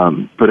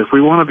 But if we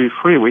want to be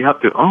free, we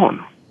have to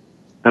own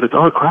that it's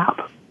our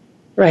crap.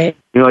 Right.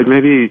 Like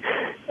maybe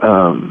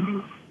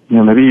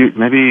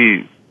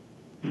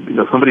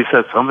somebody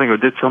said something or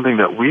did something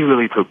that we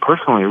really took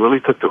personally, really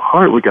took to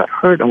heart. We got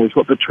hurt and we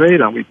felt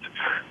betrayed,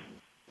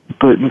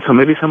 but so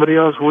maybe somebody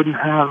else wouldn't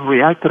have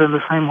reacted in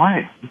the same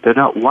way. They're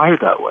not wired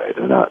that way.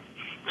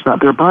 It's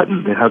not their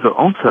button. They have their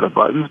own set of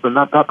buttons, but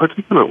not that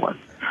particular one.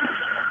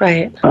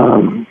 Right.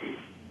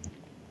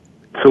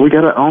 So we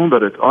got to own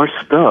that it's our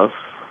stuff,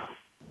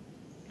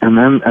 and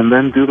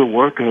then do the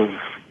work of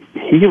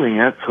healing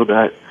it so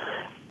that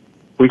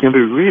we can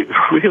be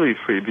really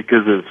free.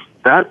 Because if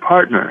that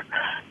partner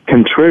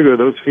can trigger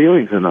those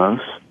feelings in us,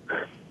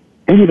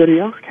 anybody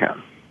else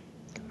can.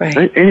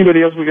 Right.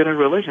 Anybody else we get in a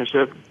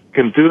relationship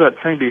can do that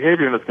same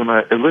behavior, and it's going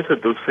to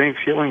elicit those same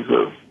feelings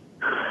of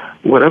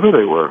whatever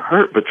they were,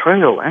 hurt,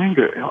 betrayal,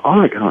 anger,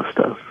 all that kind of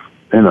stuff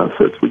in us.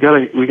 We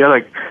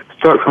gotta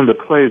start from the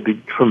place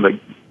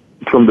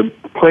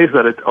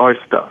that it's our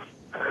stuff,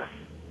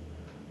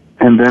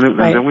 and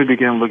then we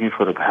begin looking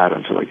for the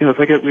patterns. So, if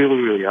I get really,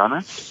 really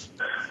honest,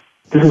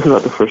 this is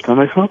about the first time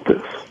I felt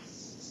this.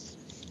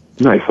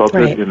 I felt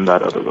it in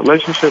that other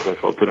relationship. I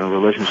felt it in a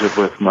relationship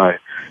with my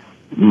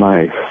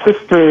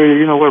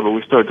sister, wherever.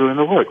 We start doing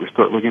the work. We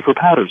start looking for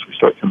patterns. We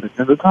start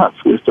connecting the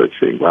dots. We start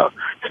saying, well,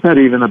 it's not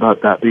even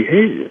about that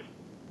behavior.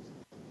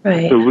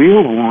 Right. The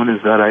real wound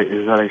is that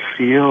I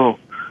feel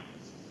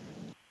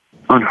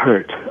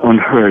unheard,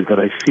 that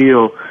I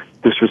feel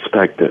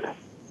disrespected.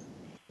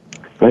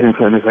 Right?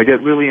 And if I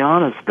get really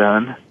honest,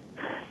 then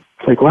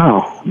it's like,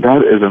 wow,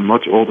 that is a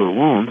much older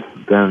wound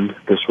than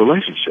this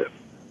relationship.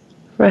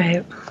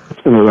 Right.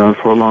 It's been around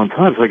for a long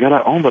time, so I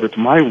gotta own that it's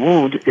my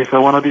wound if I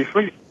want to be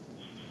free.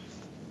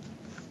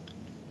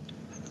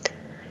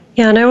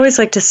 Yeah, and I always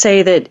like to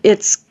say that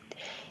it's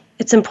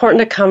important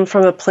to come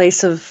from a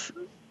place of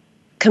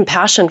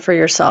compassion for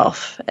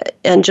yourself,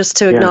 and just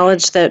to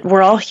acknowledge that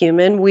we're all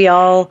human. We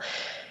all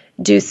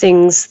do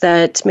things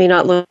that may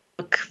not look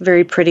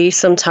very pretty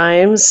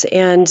sometimes,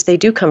 and they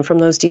do come from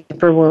those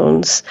deeper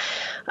wounds.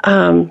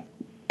 And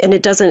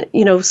it doesn't,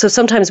 so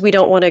sometimes we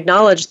don't want to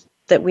acknowledge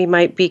that we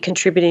might be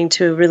contributing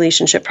to a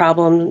relationship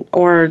problem,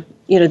 or,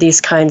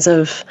 these kinds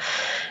of,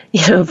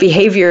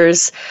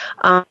 behaviors,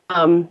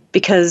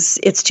 because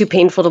it's too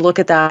painful to look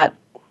at that,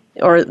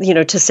 or,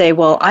 to say,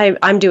 well,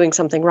 I'm doing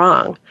something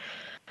wrong.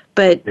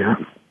 But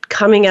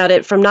coming at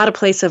it from not a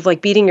place of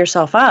like beating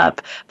yourself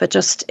up, but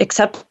just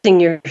accepting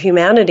your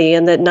humanity,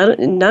 and that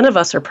none of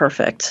us are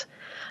perfect.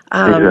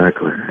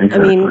 Exactly. I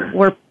mean,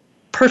 we're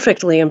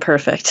perfectly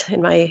imperfect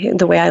in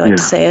the way I like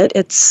to say it.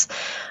 It's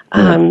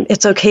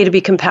okay to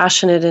be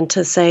compassionate and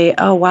to say,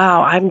 oh,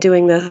 wow, I'm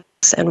doing this,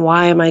 and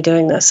why am I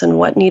doing this, and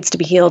what needs to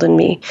be healed in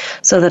me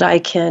so that I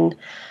can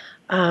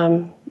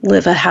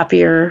live a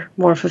happier,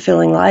 more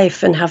fulfilling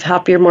life and have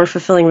happier, more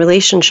fulfilling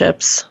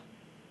relationships.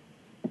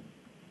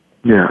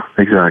 Yeah,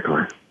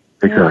 exactly.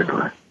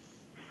 Yeah.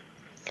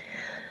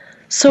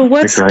 So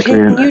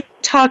can you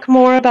talk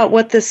more about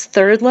what this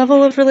third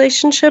level of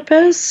relationship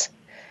is?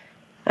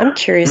 I'm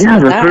curious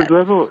about that. Yeah, the third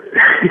level,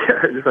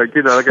 it's like,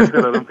 like I said,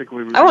 I don't think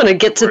we really I want to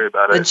get to the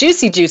it.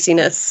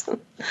 Juiciness.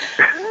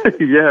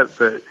 Yeah,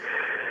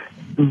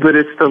 but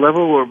it's the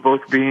level where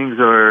both beings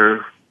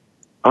are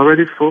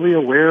already fully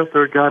aware of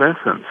their God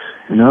essence,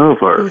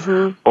 of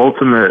our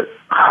ultimate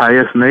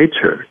highest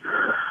nature.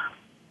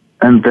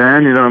 And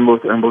then,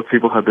 and both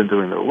people have been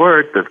doing their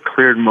work. They've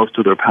cleared most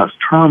of their past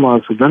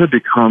traumas. So then it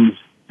becomes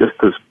just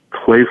this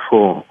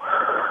playful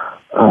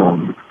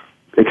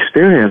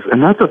experience.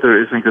 And not that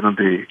there isn't going to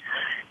be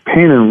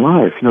pain in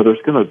life.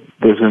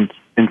 There's an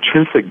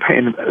intrinsic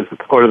pain as a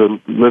part of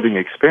the living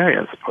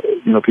experience.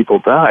 People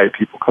die,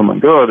 people come and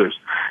go. There's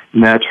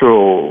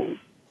natural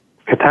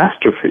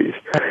catastrophes.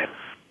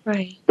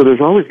 Right. So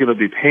there's always going to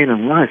be pain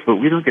in life, but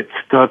we don't get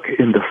stuck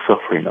in the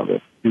suffering of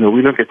it.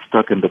 We don't get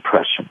stuck in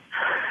depression.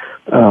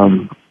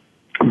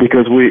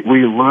 Because we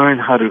learn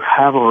how to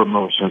have our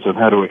emotions and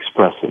how to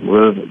express them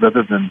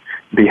rather than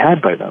be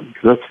had by them.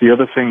 Because that's the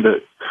other thing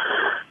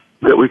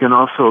that we can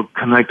also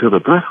connect to the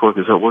breath work,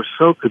 is that we're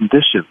so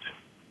conditioned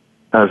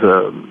as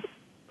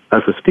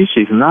a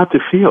species not to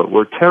feel.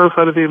 We're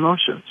terrified of the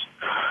emotions,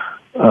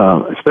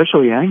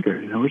 especially anger.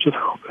 We're just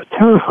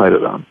terrified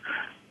of them.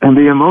 And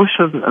the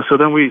emotions, so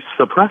then we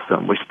suppress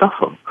them, we stuff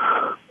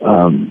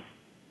them.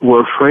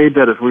 We're afraid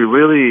that if we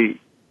really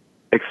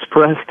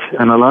expressed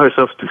and allow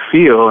ourselves to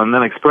feel and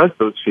then express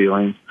those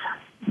feelings,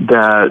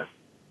 that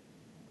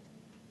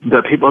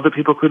other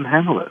people couldn't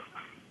handle it.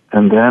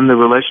 And then the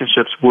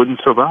relationships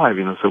wouldn't survive,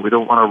 so we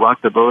don't want to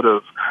rock the boat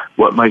of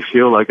what might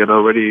feel like an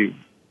already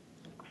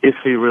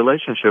iffy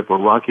relationship or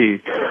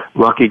rocky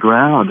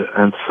ground.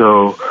 And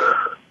so,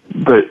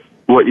 but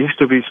what used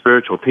to be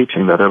spiritual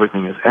teaching, that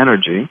everything is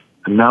energy,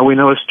 and now we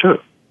know it's true.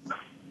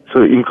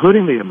 So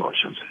including the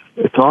emotions,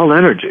 it's all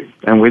energy.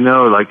 And we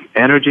know, like,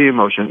 energy,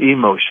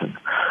 emotion.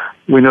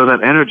 We know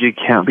that energy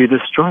can't be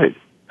destroyed.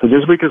 So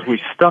just because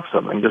we stuff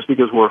something, just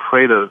because we're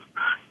afraid of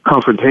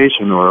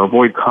confrontation or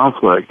avoid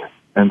conflict,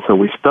 and so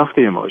we stuff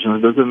the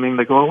emotions, it doesn't mean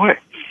they go away.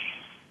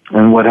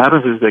 And what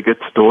happens is they get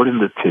stored in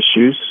the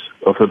tissues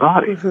of the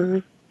body. Mm-hmm.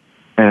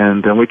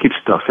 And then we keep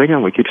stuffing,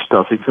 and we keep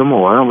stuffing some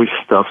more, and we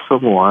stuff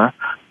some more.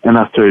 And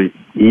after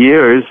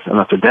years and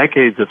after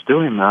decades of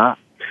doing that,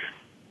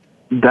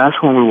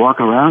 that's when we walk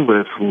around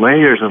with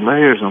layers and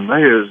layers and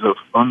layers of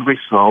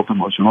unresolved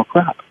emotional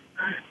crap.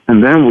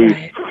 And then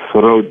we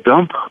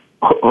dump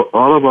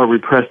all of our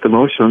repressed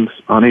emotions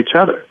on each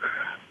other,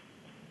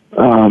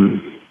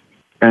 and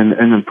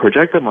then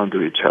project them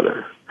onto each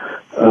other.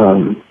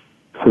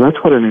 So that's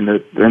what I mean.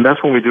 And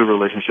that's when we do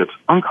relationships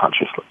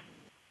unconsciously,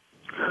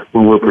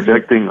 when we're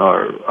projecting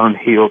our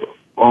unhealed,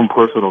 own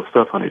personal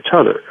stuff on each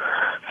other.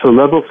 So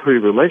level 3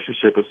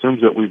 relationship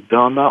assumes that we've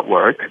done that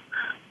work,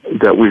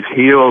 that we've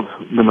healed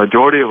the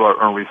majority of our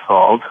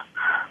unresolved,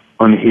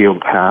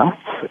 unhealed paths,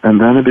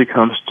 and then it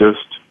becomes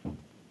just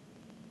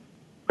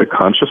a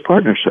conscious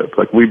partnership.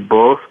 Like, we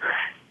both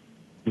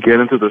get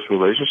into this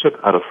relationship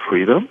out of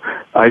freedom.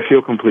 I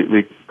feel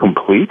completely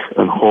complete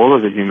and whole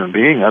as a human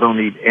being. I don't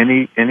need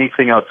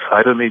anything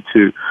outside of me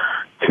to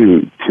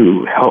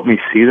help me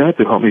see that,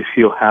 to help me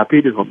feel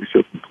happy, to help me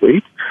feel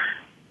complete.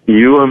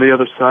 You on the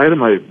other side,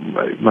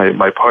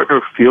 my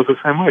partner feels the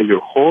same way. You're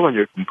whole and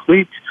you're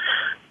complete.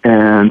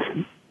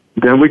 And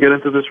then we get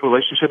into this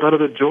relationship out of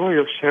the joy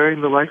of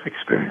sharing the life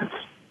experience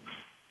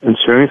and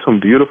sharing some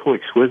beautiful,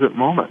 exquisite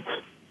moments.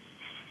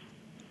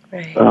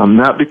 Right.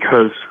 Not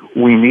because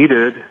we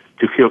needed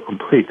to feel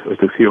complete or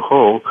to feel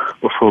whole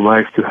or for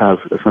life to have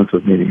a sense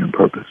of meaning and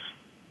purpose.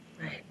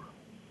 Right.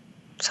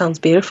 Sounds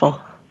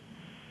beautiful.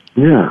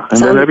 Yeah,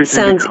 and then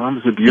everything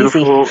becomes a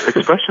beautiful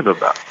expression of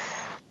that.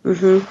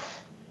 Mm-hmm.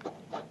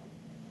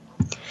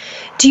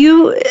 Do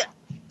you...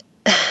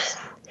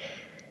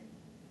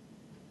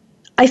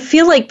 I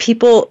feel like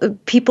people,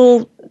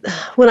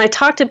 when I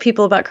talk to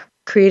people about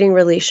creating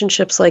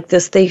relationships like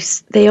this,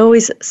 they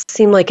always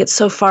seem like it's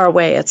so far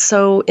away. It's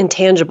so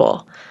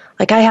intangible.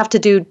 Like I have to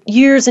do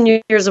years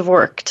and years of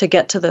work to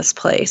get to this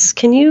place.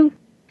 Can you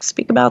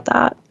speak about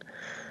that?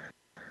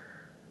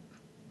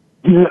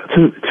 Yeah,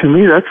 to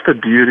me, that's the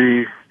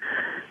beauty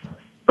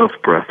of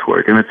breath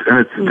work, and it's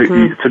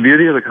the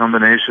beauty of the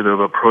combination of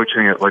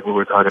approaching it like we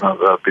were talking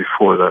about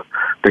before,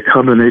 the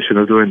combination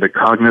of doing the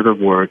cognitive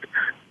work,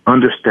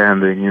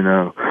 understanding,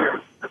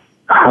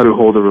 how to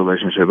hold a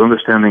relationship,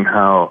 understanding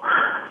how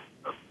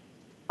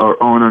our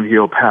own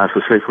unhealed past.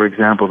 So say, for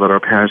example, that our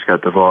parents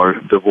got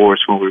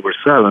divorced when we were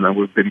 7, and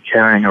we've been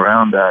carrying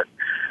around that.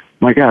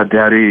 My God,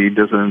 Daddy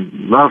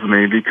doesn't love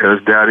me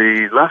because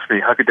Daddy left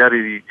me. How could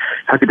Daddy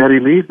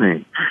leave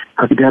me?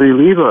 How could Daddy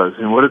leave us?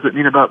 And what does it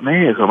mean about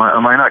me? Am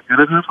I not good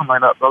enough? Am I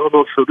not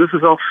lovable? So this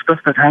is all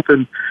stuff that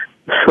happened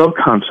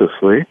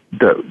subconsciously.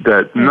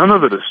 That none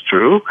of it is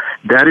true.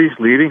 Daddy's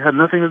leaving had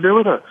nothing to do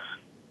with us.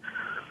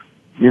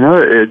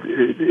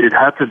 It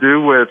had to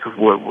do with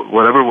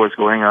whatever was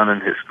going on in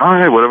his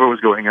mind, whatever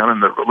was going on in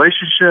the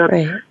relationship,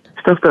 right.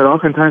 Stuff that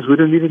oftentimes we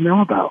didn't even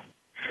know about.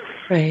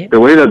 Right. The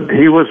way that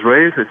he was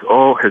raised is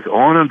all his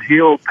own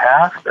unhealed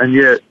past, and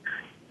yet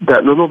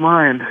that little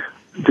mind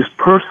just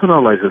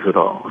personalizes it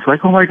all. It's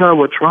like, oh my God,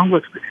 what's wrong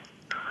with me?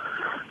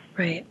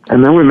 Right.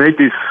 And then we make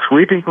these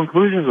sweeping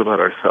conclusions about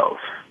ourselves.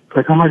 It's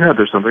like, oh my God,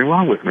 there's something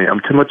wrong with me. I'm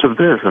too much of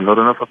this and not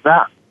enough of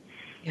that.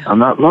 Yeah. I'm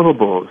not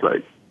lovable. It's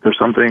like, there's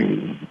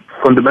something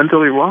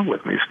fundamentally wrong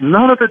with me. It's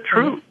none of it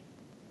true.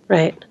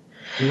 Right.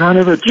 None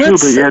of it true,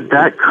 but yet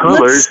that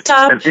colors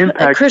and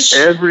impacts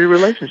every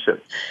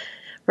relationship.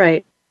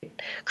 Right.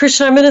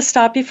 Christian, I'm going to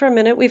stop you for a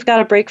minute. We've got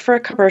a break for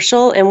a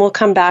commercial, and we'll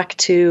come back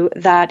to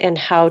that and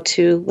how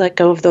to let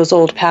go of those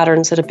old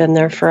patterns that have been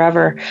there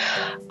forever.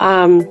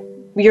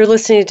 You're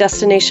listening to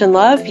Destination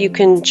Love. You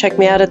can check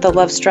me out at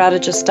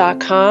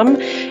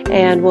thelovestrategist.com,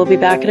 and we'll be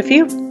back in a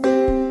few.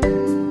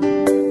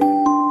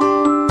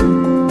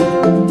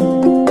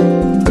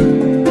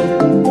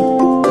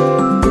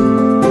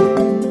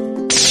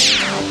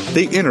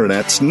 The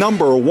Internet's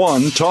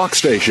 #1 talk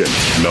station.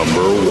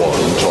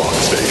 #1 talk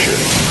station.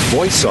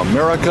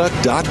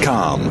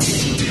 VoiceAmerica.com.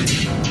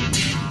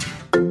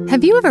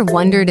 Have you ever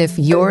wondered if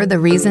you're the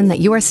reason that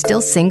you are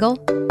still single?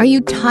 Are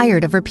you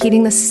tired of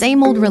repeating the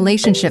same old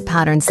relationship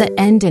patterns that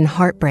end in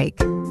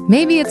heartbreak?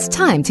 Maybe it's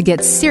time to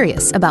get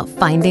serious about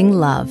finding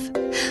love.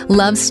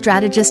 Love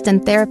strategist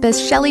and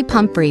therapist Chelli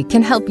Pumphrey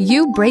can help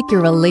you break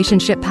your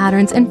relationship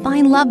patterns and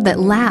find love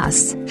that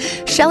lasts.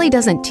 Chelli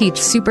doesn't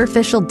teach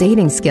superficial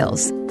dating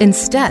skills.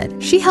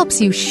 Instead, she helps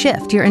you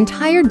shift your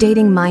entire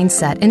dating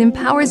mindset and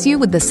empowers you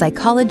with the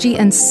psychology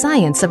and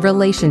science of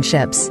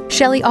relationships.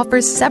 Chelli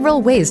offers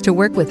several ways to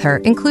work with her,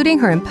 including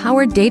her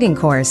Empowered Dating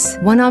course,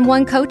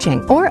 one-on-one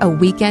coaching, or a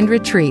weekend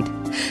retreat.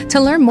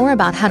 To learn more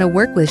about how to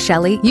work with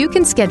Chelli, you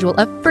can schedule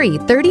a free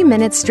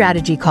 30-minute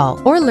strategy call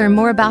or learn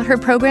more about her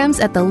programs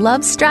at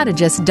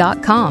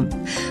thelovestrategist.com.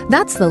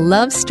 That's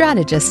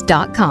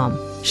thelovestrategist.com.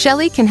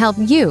 Chelli can help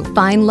you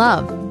find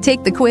love.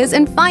 Take the quiz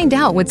and find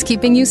out what's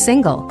keeping you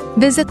single.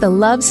 Visit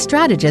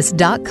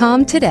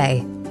thelovestrategist.com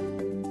today.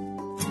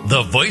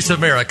 The Voice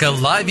America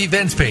Live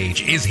Events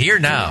page is here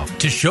now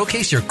to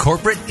showcase your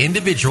corporate,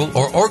 individual,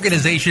 or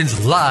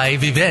organization's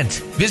live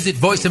event. Visit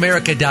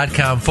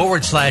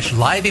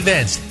voiceamerica.com/live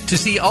events to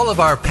see all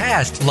of our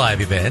past live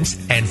events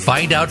and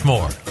find out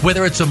more.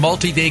 Whether it's a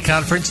multi-day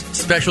conference,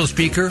 special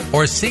speaker,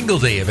 or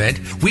single-day event,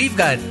 we've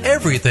got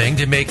everything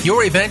to make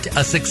your event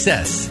a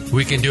success.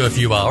 We can do a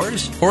few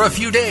hours or a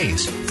few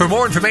days. For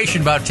more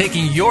information about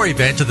taking your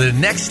event to the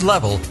next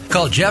level,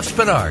 call Jeff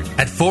Spinard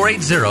at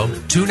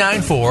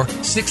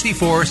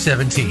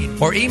 480-294-6417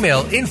 or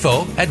email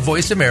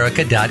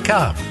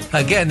info@voiceamerica.com.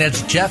 Again,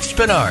 that's Jeff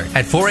Spinard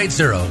at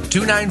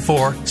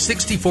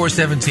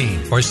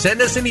 480-294-6417 or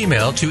send us an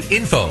email to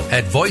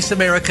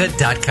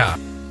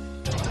info@voiceamerica.com.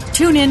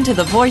 Tune in to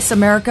the Voice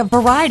America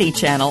Variety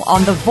channel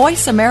on the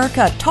Voice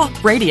America Talk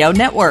Radio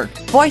Network.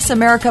 Voice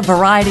America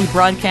Variety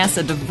broadcasts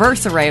a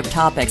diverse array of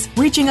topics,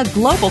 reaching a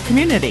global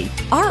community.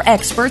 Our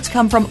experts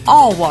come from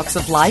all walks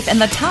of life, and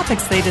the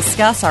topics they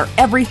discuss are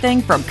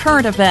everything from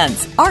current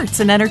events, arts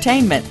and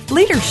entertainment,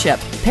 leadership,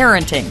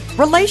 parenting,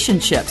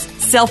 relationships,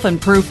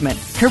 self-improvement,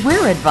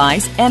 career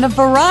advice, and a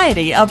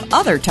variety of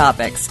other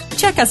topics.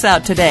 Check us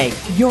out today.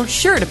 You're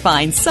sure to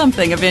find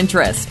something of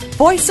interest.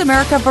 Voice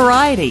America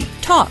Variety.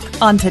 Talk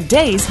on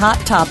today's hot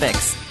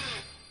topics.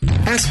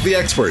 Ask the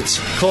experts.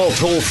 Call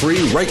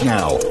toll-free right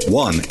now,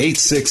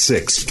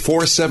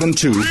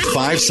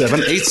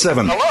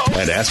 1-866-472-5787.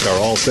 And ask our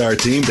All-Star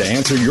team to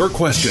answer your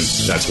question.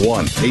 That's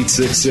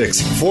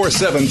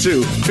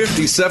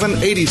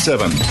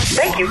 1-866-472-5787.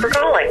 Thank you for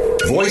calling.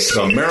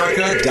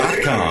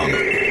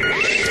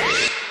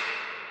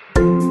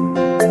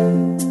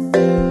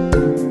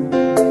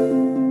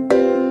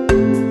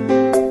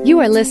 VoiceAmerica.com. You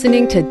are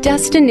listening to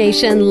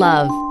Destination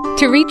Love.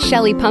 To reach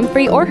Chelli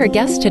Pumphrey or her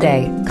guest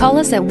today, call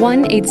us at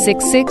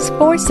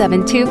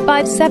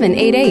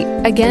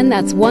 1-866-472-5788. Again,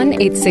 that's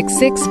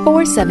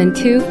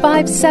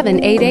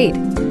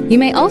 1-866-472-5788. You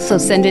may also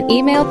send an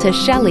email to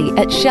Chelli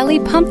at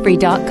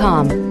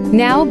ChelliPumphrey.com.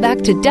 Now back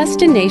to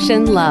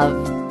Destination Love.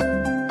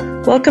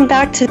 Welcome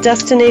back to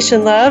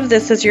Destination Love.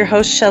 This is your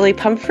host, Chelli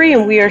Pumphrey,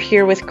 and we are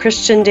here with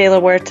Christian de la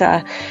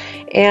Huerta.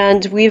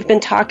 And we've been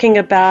talking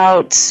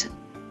about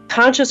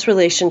conscious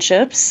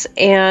relationships,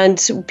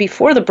 and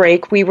before the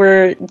break we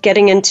were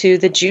getting into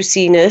the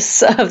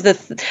juiciness of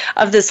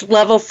this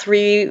level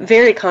 3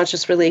 very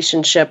conscious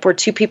relationship where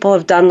two people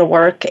have done the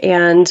work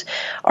and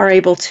are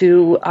able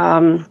to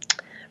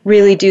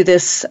really do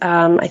this,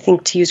 I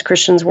think, to use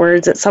Christian's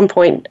words, at some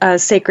point,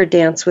 sacred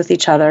dance with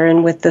each other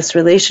and with this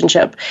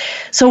relationship.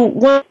 So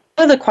one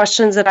of the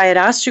questions that I had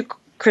asked you,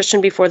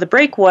 Christian, before the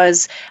break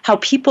was how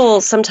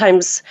people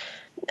sometimes,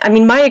 I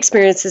mean, my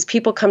experience is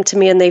people come to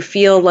me and they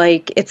feel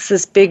like it's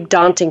this big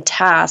daunting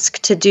task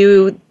to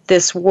do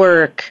this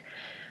work,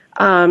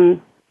 to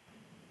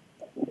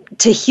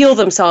heal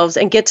themselves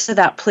and get to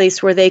that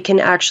place where they can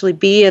actually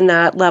be in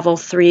that level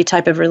 3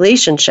 type of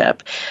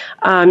relationship.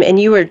 And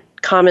you were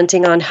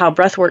commenting on how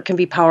breathwork can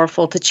be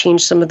powerful to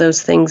change some of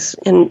those things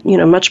in,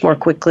 much more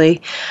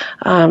quickly.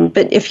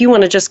 But if you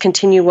want to just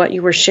continue what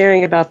you were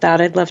sharing about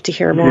that, I'd love to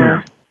hear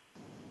more.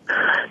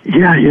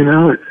 Yeah,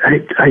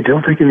 I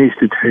don't think it needs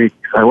to take,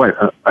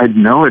 I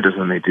know it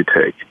doesn't need to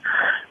take,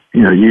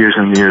 years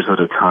and years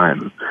at a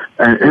time.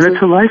 And it's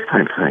a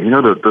lifetime thing.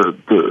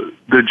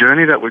 The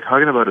journey that we're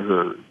talking about is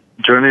a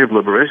journey of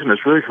liberation.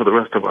 It's really for the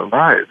rest of our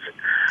lives.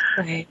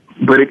 Right.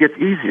 But it gets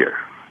easier.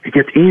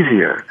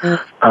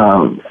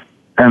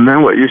 And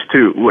then what used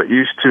to,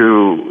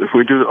 if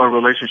we do our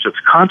relationships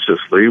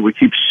consciously, we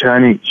keep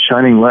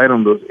shining light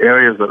on those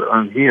areas that are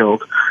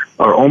unhealed,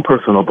 our own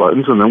personal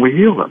buttons, and then we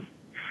heal them.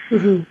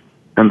 Mm-hmm.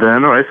 And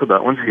then, all right, so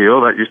that one's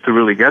healed. That used to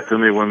really get to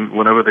me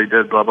whenever they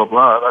did blah, blah,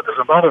 blah. That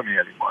doesn't bother me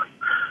anymore.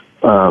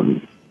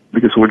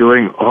 Because we're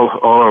doing all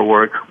our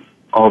work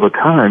all the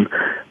time.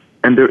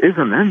 And there is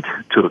an end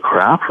to the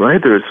crap,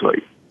 right? There's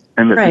right.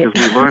 Because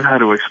we learn how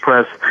to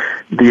express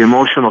the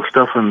emotional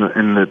stuff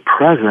in the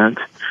present,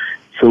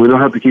 so we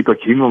don't have to keep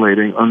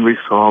accumulating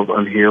unresolved,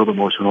 unhealed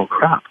emotional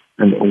crap.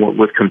 And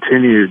with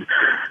continued,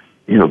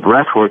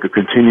 breath work or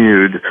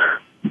continued,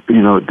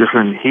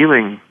 different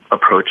healing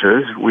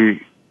approaches, we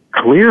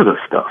clear the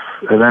stuff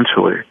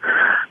eventually.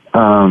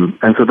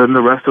 And so then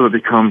the rest of it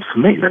becomes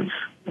maintenance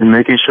and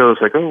making sure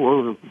it's like,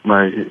 the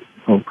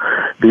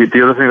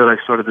other thing that I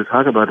started to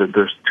talk about,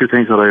 there's two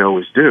things that I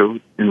always do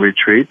in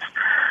retreats.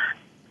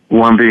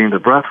 One being the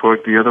breath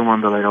work, the other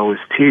one that I always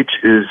teach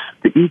is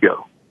the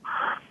ego.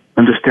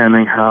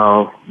 Understanding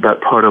how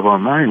that part of our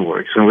mind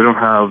works. And we don't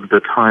have the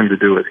time to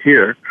do it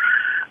here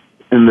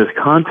in this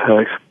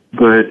context,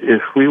 but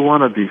if we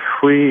want to be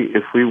free,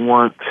 if we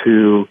want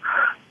to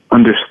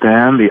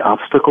understand the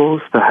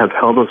obstacles that have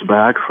held us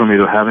back from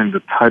either having the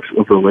types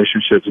of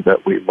relationships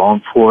that we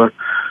long for,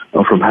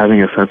 or from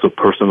having a sense of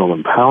personal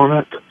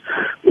empowerment,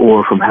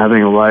 or from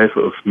having a life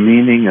of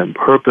meaning and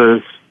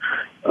purpose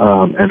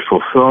and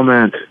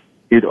fulfillment,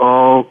 it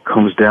all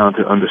comes down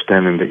to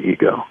understanding the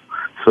ego.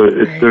 So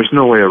there's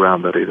no way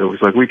around that either.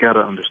 It's like we got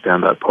to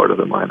understand that part of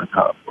the mind and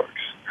how it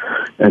works,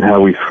 and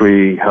how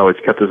it's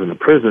kept us in a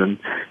prison,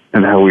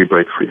 and how we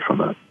break free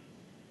from it.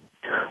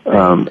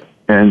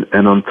 And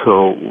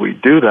until we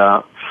do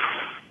that,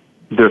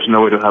 there's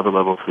no way to have a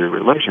level 3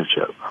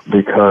 relationship,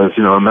 because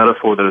a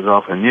metaphor that is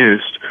often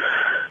used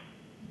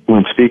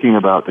when speaking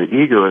about the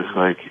ego is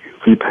like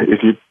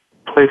if you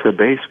place a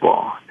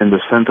baseball in the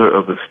center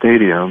of the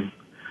stadium,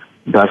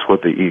 that's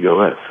what the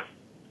ego is,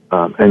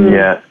 and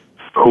yet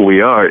who we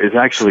are is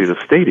actually the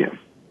stadium.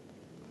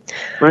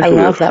 Right? I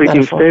love that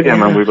metaphor.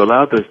 Stadium, and we've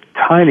allowed this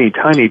tiny,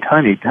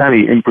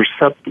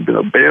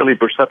 imperceptible, barely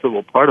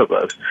perceptible part of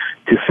us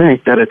to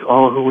think that it's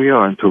all who we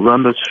are, and to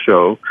run this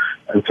show,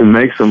 and to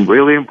make some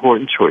really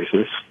important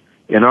choices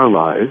in our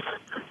lives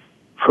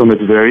from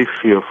its very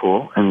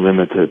fearful and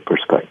limited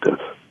perspective.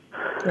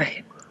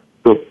 Right.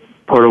 So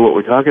part of what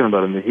we're talking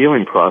about in the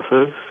healing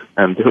process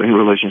and doing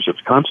relationships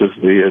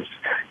consciously is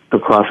the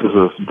process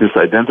of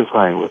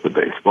disidentifying with the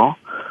baseball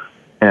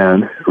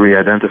and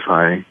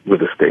re-identifying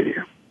with the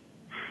stadium.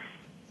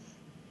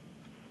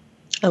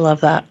 I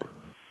love that.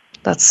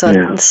 That's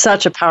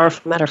such a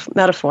powerful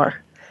metaphor.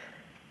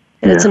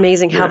 And it's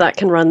amazing how that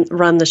can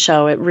run the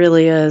show. It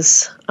really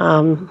is.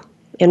 And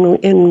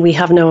we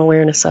have no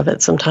awareness of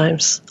it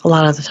sometimes, a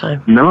lot of the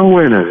time. No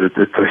awareness.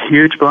 It's a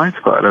huge blind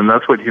spot, and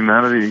that's what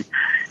humanity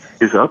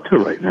is up to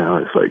right now.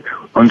 It's like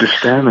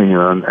understanding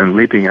and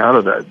leaping out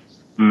of that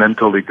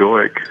mental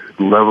egoic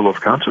level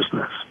of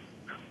consciousness.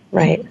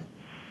 Right.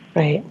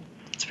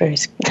 It's very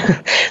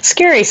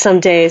scary some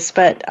days,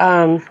 but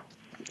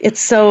it's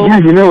so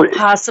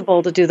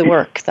possible to do the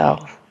work,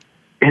 though.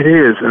 It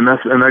is, and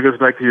that goes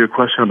back to your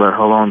question about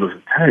how long does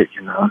it take.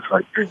 It's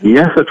like,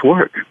 yes, it's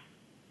work.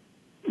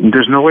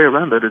 There's no way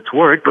around it. It's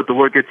work, but the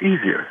work gets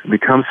easier. It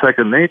becomes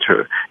second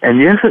nature.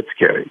 And yes, it's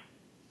scary.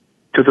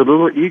 To the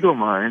little ego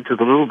mind, to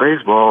the little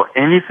baseball,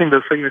 anything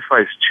that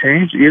signifies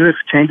change, even if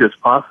change is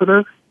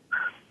positive,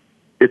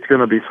 it's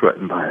going to be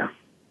threatened by it.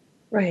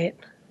 Right.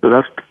 So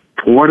that's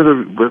part of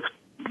the...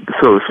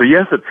 So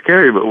yes, it's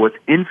scary, but what's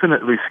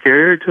infinitely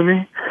scarier to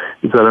me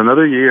is that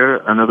another year,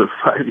 another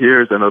 5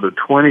 years, another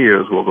 20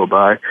 years will go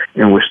by,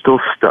 and we're still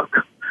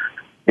stuck.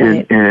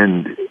 Right.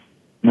 And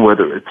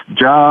whether it's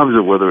jobs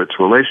or whether it's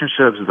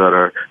relationships that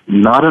are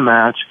not a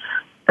match,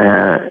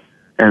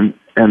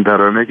 and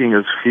that are making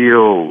us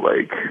feel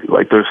like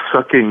they're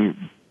sucking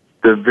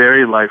the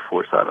very life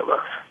force out of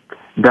us.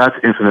 That's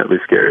infinitely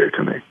scarier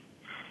to me.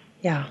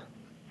 Yeah,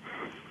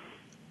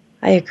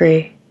 I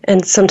agree.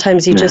 And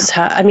sometimes you just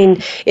have,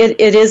 it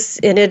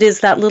is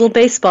that little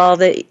baseball,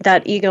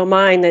 that ego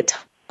mind that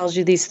tells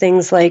you these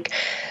things like,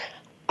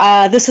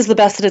 this is the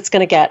best that it's going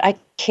to get. I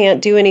can't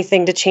do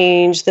anything to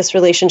change this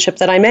relationship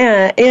that I'm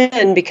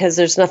in because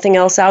there's nothing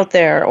else out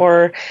there,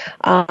 or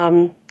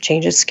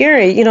change is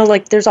scary.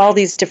 There's all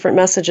these different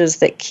messages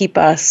that keep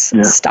us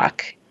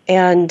stuck.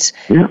 And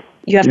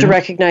you have to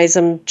recognize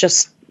them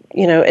just,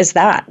 as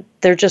that.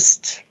 They're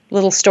just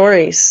little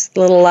stories,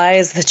 little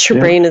lies that your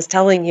brain is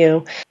telling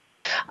you.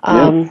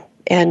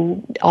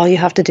 And all you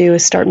have to do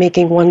is start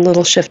making one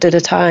little shift at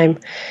a time.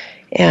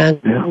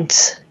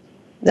 And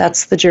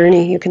that's the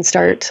journey. You can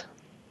start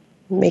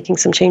making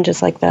some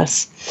changes like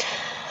this.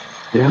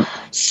 Yeah.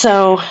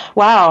 So,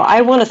 wow,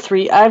 I want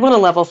a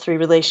level 3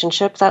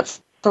 relationship. That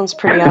sounds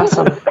pretty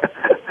awesome.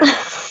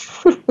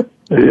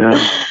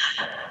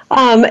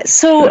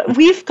 So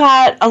we've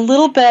got a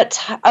little bit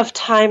of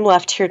time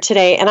left here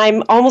today, and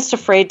I'm almost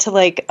afraid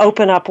to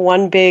open up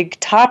one big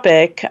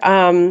topic.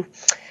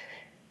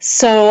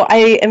 So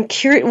I am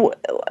curious,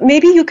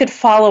 maybe you could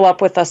follow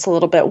up with us a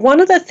little bit. One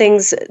of the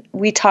things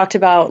we talked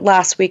about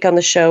last week on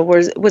the show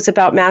was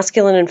about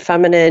masculine and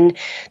feminine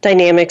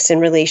dynamics in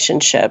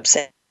relationships.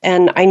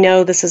 And I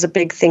know this is a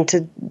big thing to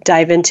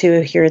dive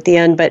into here at the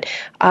end, but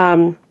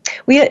do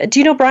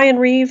you know Brian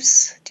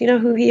Reeves? Do you know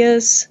who he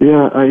is?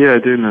 Yeah, I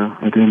do know.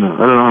 I don't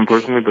know him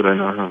personally, but I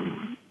know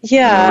him.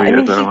 Yeah.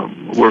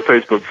 We're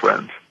Facebook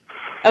friends.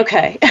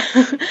 Okay.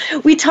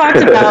 We talked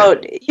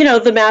about,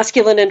 the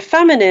masculine and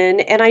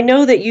feminine, and I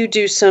know that you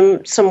do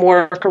some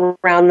work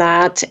around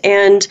that.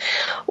 And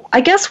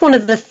I guess one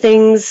of the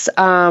things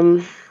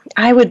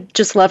I would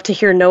just love to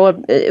hear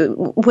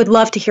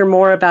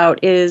more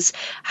about is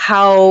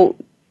how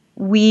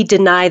we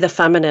deny the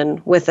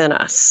feminine within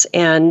us,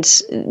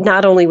 and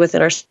not only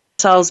within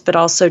ourselves, but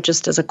also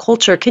just as a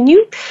culture. Can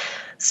you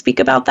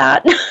speak about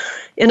that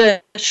in a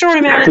short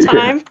amount of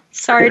time?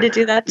 Sorry to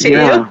do that to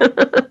you.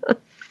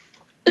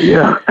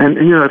 Yeah, and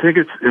I think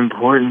it's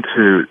important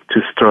to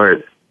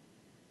start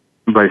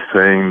by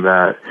saying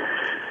that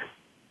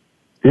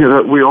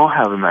that we all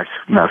have a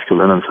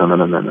masculine and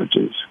feminine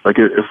energies. Like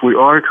if we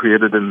are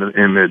created in the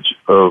image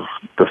of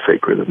the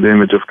sacred, in the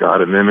image of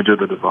God, in the image of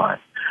the divine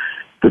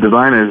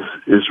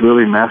is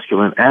really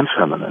masculine and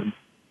feminine,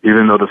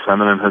 even though the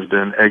feminine has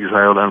been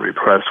exiled and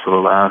repressed for the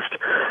last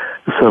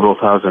several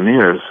thousand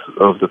years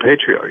of the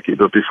patriarchy.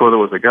 But before there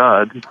was a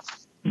god,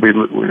 we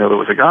know there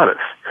was a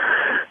goddess.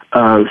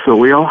 So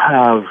we all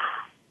have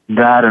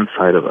that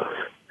inside of us.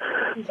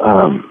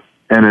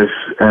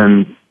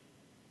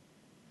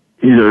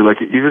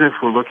 Even if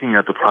we're looking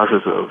at the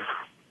process of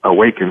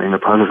awakening, the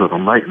process of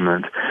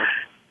enlightenment,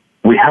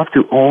 we have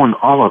to own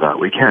all of that.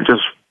 We can't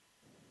just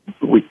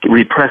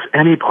repress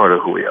any part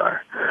of who we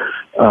are.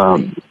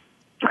 And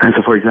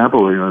so, for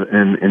example,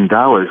 in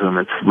Taoism,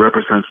 it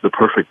represents the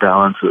perfect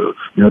balance of,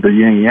 the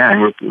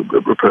yin-yang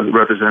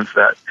represents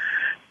that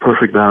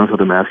perfect balance of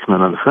the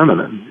masculine and the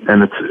feminine.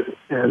 And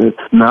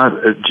it's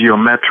not a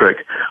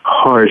geometric,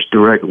 harsh,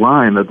 direct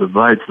line that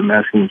divides the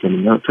masculine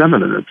and the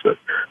feminine. It's a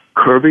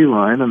curvy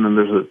line, and then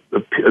there's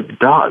a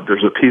dot.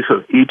 There's a piece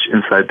of each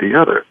inside the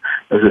other,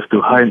 as if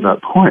to hide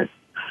that point.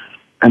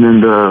 And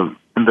in the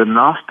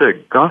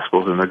Gnostic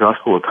Gospels, in the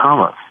Gospel of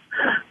Thomas,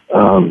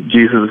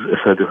 Jesus is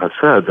said to have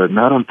said that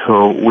not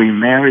until we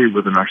marry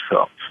within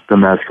ourselves, the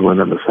masculine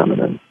and the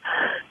feminine,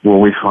 will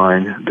we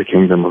find the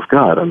kingdom of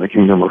God. And the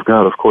kingdom of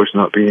God, of course,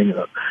 not being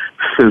a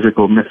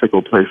physical,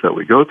 mythical place that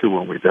we go to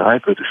when we die,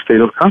 but a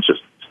state of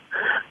consciousness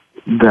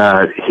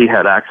that he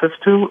had access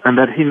to and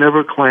that he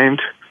never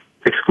claimed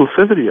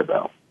exclusivity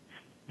about.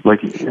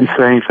 Like in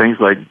saying things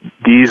like,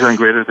 these and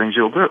greater things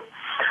you'll do.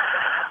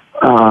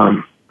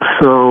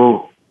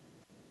 So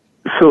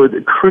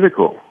it's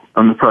critical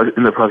in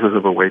the process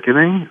of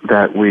awakening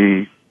that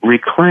we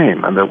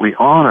reclaim and that we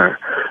honor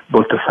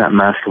both the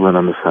masculine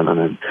and the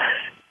feminine.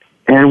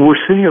 And we're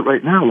seeing it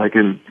right now, if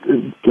we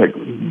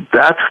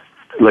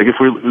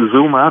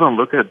zoom out and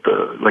look at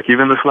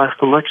even this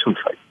last election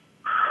cycle,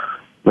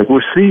 Like,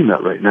 we're seeing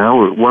that right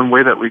now. One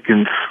way that we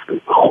can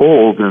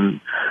hold and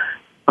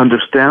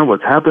understand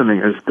what's happening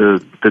is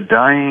the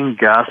dying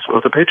gasp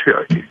of the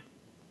patriarchy.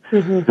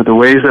 Mm-hmm. The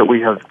ways that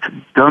we have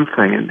done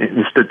things in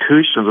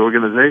institutions,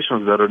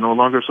 organizations that are no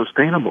longer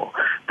sustainable.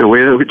 The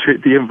way that we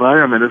treat the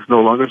environment is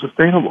no longer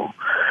sustainable.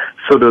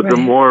 So the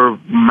more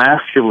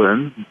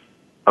masculine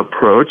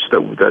approach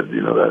that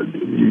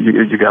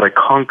you got to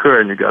conquer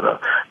and you got to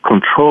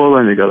control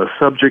and you got to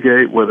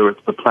subjugate, whether it's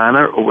the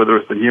planet or whether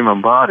it's the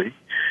human body,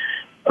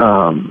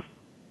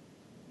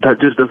 that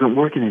just doesn't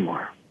work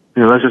anymore.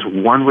 That's just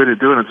one way to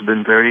do it. It's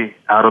been very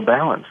out of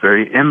balance,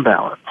 very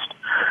imbalanced.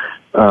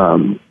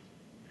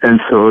 And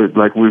so,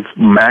 like, we've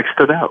maxed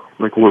it out.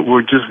 Like,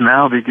 we're just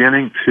now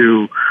beginning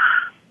to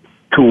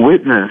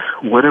witness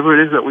whatever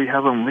it is that we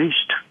have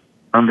unleashed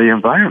on the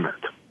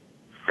environment.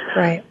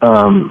 Right.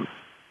 So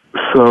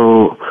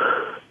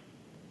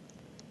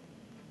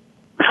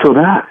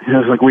that,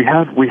 it's like we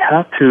have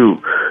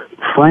to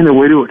find a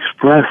way to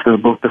express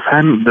both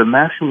the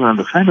masculine and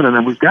the feminine,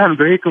 and we've gotten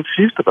very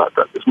confused about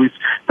that.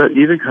 That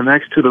even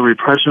connects to the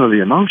repression of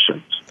the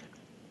emotions.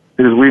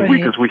 Because we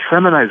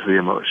feminize the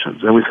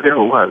emotions, and we say,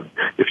 oh, what?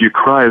 If you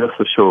cry, that's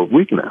a show of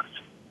weakness.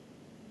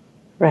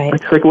 Right.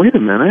 It's like, wait a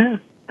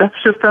minute. That's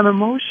just an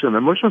emotion.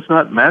 Emotion's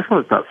not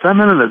masculine, it's not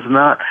feminine, it's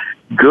not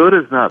good,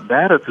 it's not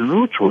bad, it's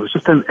neutral. It's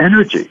just an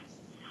energy.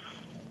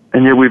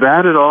 And yet we've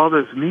added all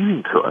this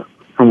meaning to it.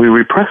 And we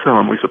repress them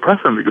and we suppress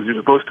them because you're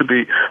supposed to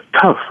be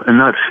tough and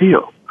not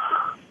feel.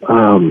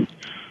 And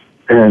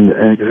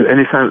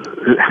any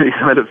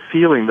kind of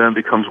feeling then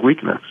becomes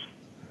weakness.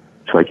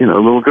 It's like,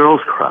 little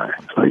girls cry.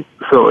 It's like,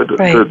 so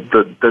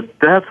the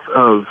depth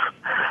of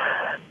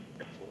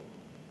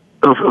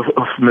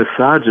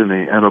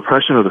misogyny and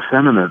oppression of the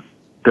feminine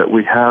that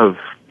we have,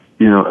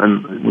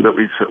 and that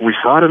we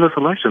saw it in this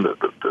election,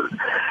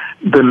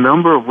 the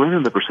number of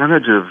women, the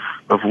percentage of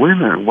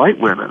women, white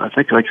women, I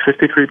think like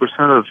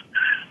 53% of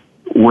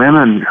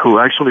women who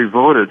actually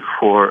voted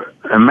for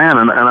a man,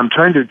 and I'm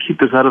trying to keep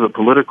this out of the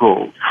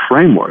political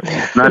framework.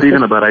 It's not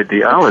even about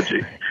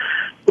ideology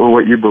or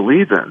what you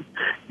believe in.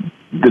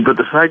 But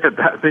the fact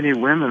that many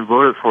women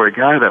voted for a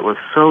guy that was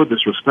so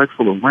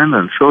disrespectful of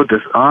women, so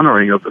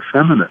dishonoring of the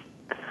feminine,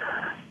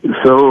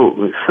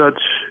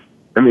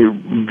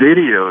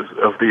 videos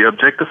of the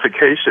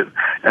objectification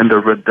and the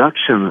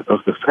reduction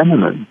of the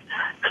feminine,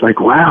 it's like,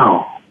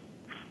 wow.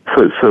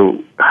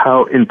 So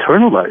how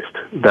internalized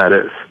that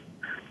is.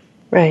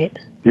 Right.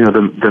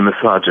 The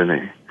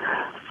misogyny.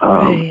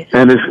 Right.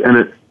 And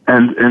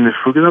if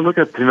we're going to look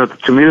at,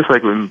 to me, it's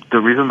like the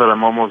reason that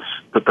I'm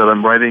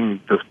writing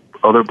this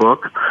other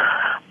book,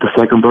 the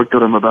second book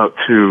that I'm about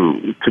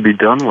to be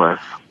done with,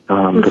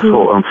 on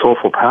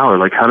Soulful Power.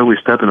 Like, how do we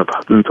step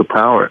into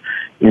power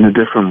in a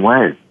different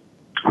way?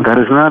 That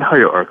is not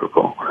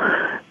hierarchical.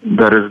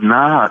 That is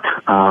not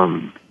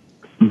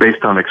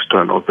based on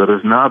externals. That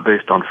is not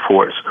based on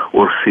force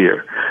or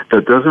fear.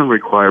 That doesn't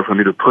require for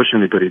me to push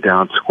anybody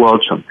down,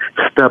 squelch them,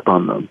 step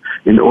on them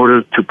in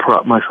order to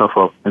prop myself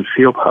up and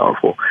feel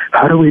powerful.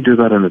 How do we do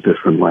that in a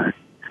different way?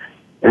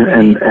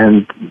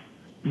 And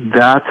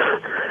that's,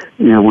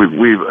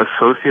 we've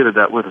associated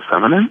that with the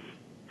feminine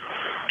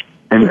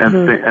and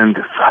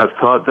have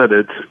thought that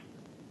it's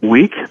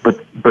weak,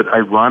 but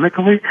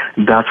ironically,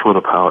 that's where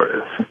the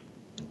power is.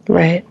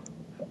 Right.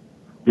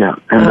 Yeah,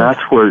 and that's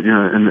where,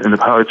 in the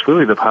power, it's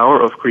really the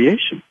power of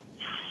creation.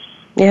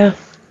 Yeah.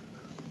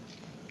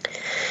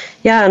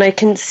 Yeah, and I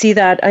can see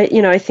that.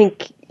 I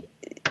think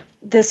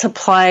this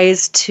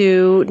applies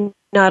to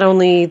not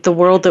only the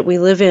world that we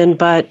live in,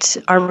 but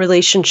our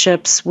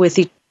relationships with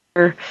each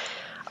other,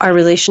 our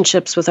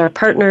relationships with our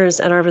partners,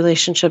 and our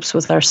relationships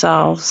with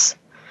ourselves.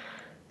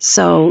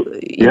 So,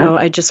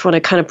 I just want to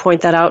kind of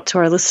point that out to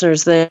our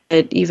listeners that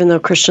even though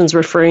Christian's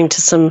referring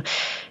to some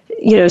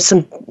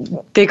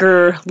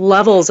bigger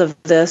levels of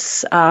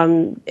this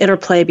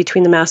interplay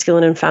between the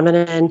masculine and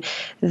feminine,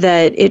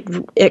 that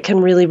it can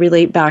really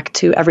relate back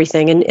to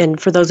everything. And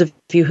for those of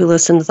you who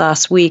listened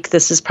last week,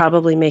 this is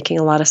probably making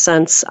a lot of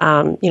sense,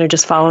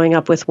 just following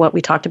up with what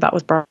we talked about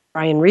with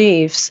Brian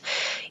Reeves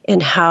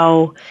and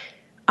how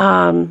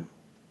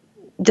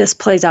this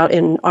plays out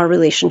in our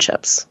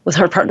relationships with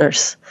our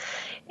partners.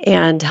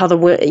 And how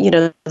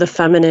the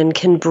feminine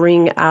can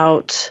bring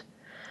out,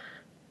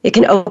 it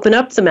can open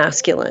up the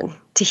masculine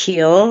to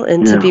heal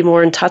and to be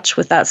more in touch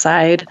with that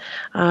side,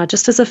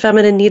 just as the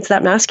feminine needs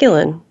that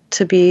masculine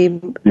to be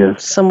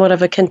somewhat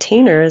of a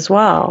container as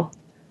well.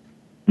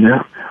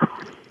 Yeah.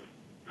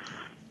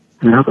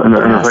 Yeah, and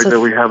the fact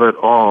that we have it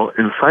all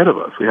inside of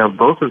us. We have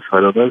both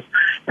inside of us,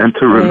 and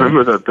to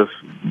remember that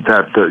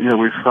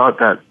we thought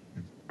that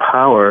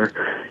power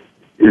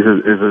is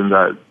in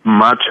that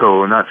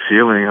macho, not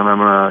feeling,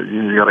 and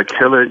you got to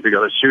kill it, you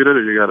got to shoot it,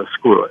 or you got to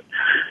screw it.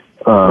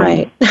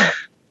 Right.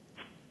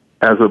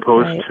 As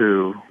opposed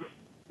to,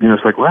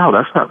 it's like, wow,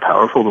 that's not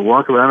powerful to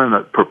walk around in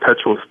that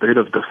perpetual state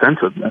of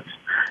defensiveness,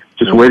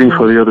 just waiting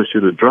for the other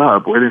shoe to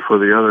drop, waiting for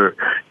the other,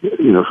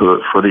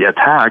 for the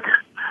attack.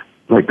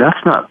 Like,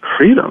 that's not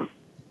freedom.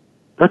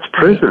 That's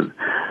prison.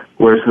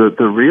 Whereas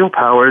the real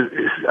power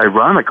is,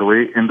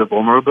 ironically, in the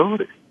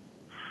vulnerability.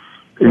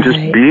 In just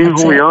being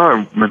who we are,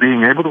 and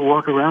being able to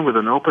walk around with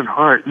an open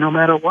heart no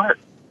matter what.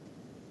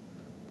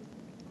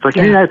 It's like,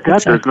 hey, I've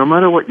got this. No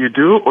matter what you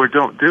do or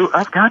don't do,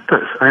 I've got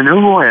this. I know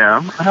who I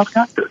am, and I've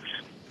got this.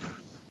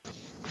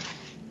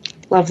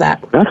 Love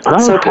that. That's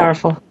powerful. So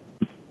powerful.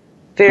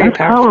 Very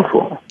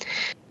powerful.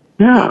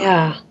 Yeah.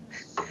 Yeah.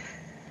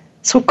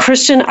 So,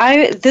 Christian,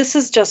 this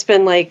has just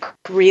been like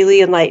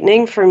really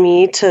enlightening for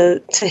me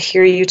to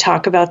hear you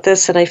talk about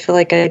this, and I feel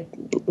like I'd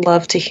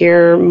love to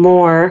hear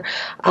more.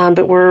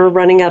 But we're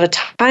running out of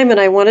time, and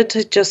I wanted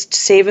to just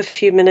save a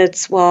few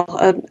minutes,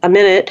 a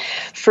minute,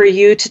 for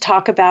you to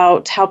talk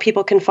about how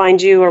people can find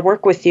you or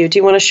work with you. Do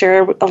you want to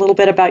share a little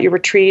bit about your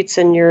retreats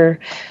and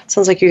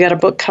sounds like you got a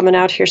book coming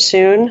out here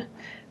soon?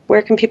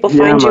 Where can people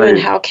find you, and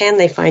how can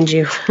they find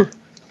you?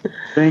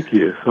 Thank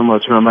you so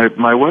much.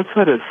 My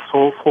website is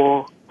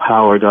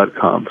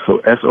soulfulpower.com. So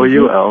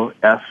SOULFUL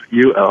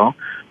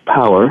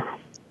power,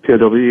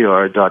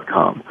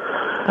 POWER.com.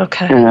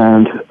 Okay.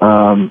 And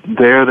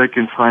there they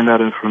can find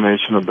out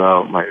information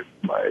about my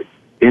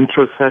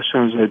intro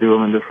sessions. I do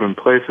them in different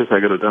places. I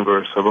go to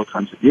Denver several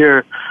times a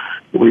year,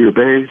 where you're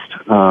based.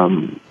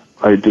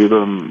 I do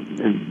them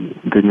in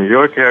the New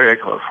York area,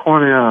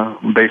 California.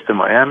 I'm based in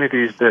Miami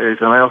these days,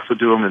 and I also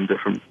do them in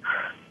different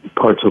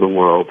parts of the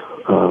world.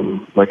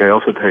 Like I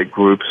also take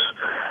groups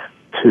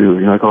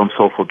to, I call them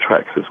soulful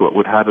treks, is what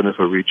would happen if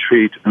a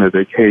retreat and a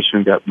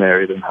vacation got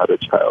married and had a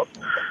child.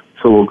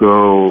 So we'll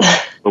go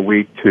a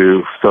week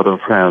to southern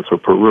France or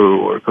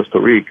Peru or Costa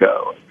Rica,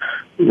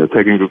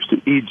 taking groups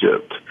to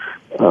Egypt,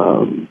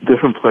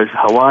 different places,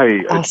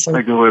 Hawaii. Awesome.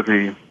 I go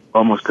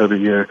almost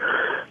every year.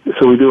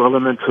 So we do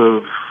elements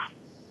of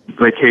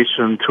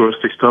vacation,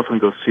 touristic stuff, and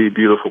go see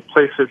beautiful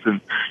places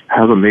and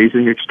have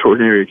amazing,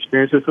 extraordinary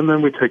experiences. And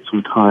then we take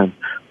some time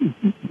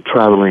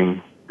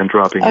traveling and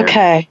dropping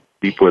in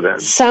deep within.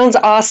 Sounds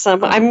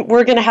awesome.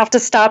 We're going to have to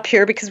stop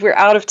here because we're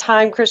out of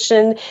time,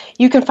 Christian.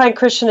 You can find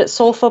Christian at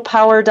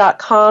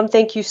soulfulpower.com.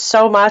 Thank you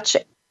so much.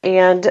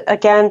 And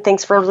again,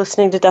 thanks for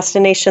listening to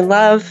Destination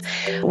Love.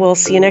 We'll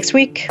see you next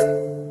week.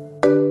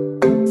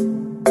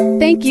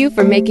 Thank you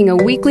for making a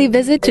weekly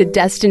visit to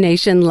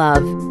Destination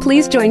Love.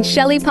 Please join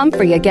Chelli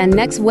Pumphrey again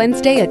next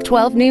Wednesday at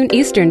 12 noon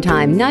Eastern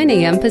Time, 9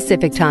 a.m.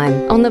 Pacific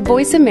Time on the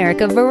Voice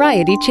America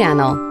Variety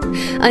Channel.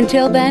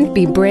 Until then,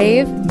 be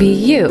brave, be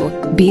you,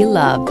 be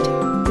loved.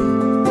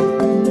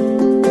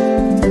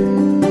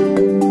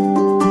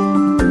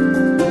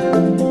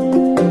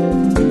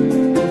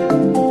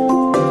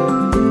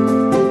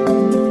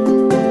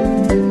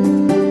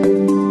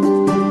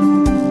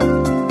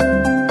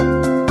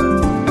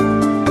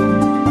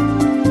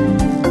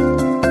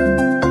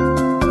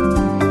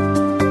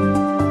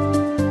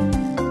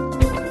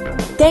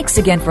 Thanks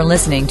again for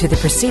listening to the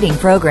preceding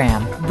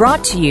program,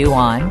 brought to you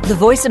on the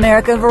Voice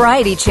America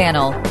Variety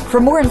Channel. For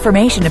more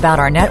information about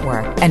our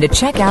network and to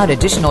check out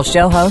additional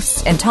show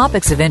hosts and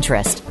topics of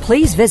interest,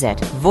 please visit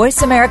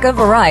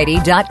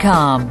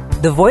voiceamericavariety.com.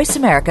 The Voice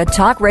America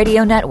Talk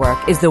Radio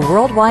Network is the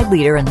worldwide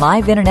leader in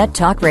live Internet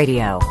talk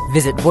radio.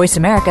 Visit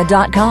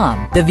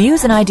voiceamerica.com. The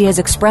views and ideas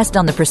expressed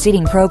on the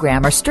preceding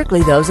program are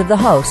strictly those of the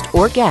host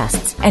or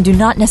guests and do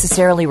not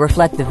necessarily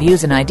reflect the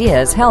views and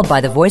ideas held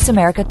by the Voice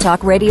America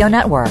Talk Radio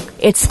Network,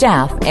 its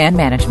staff, and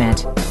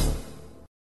management.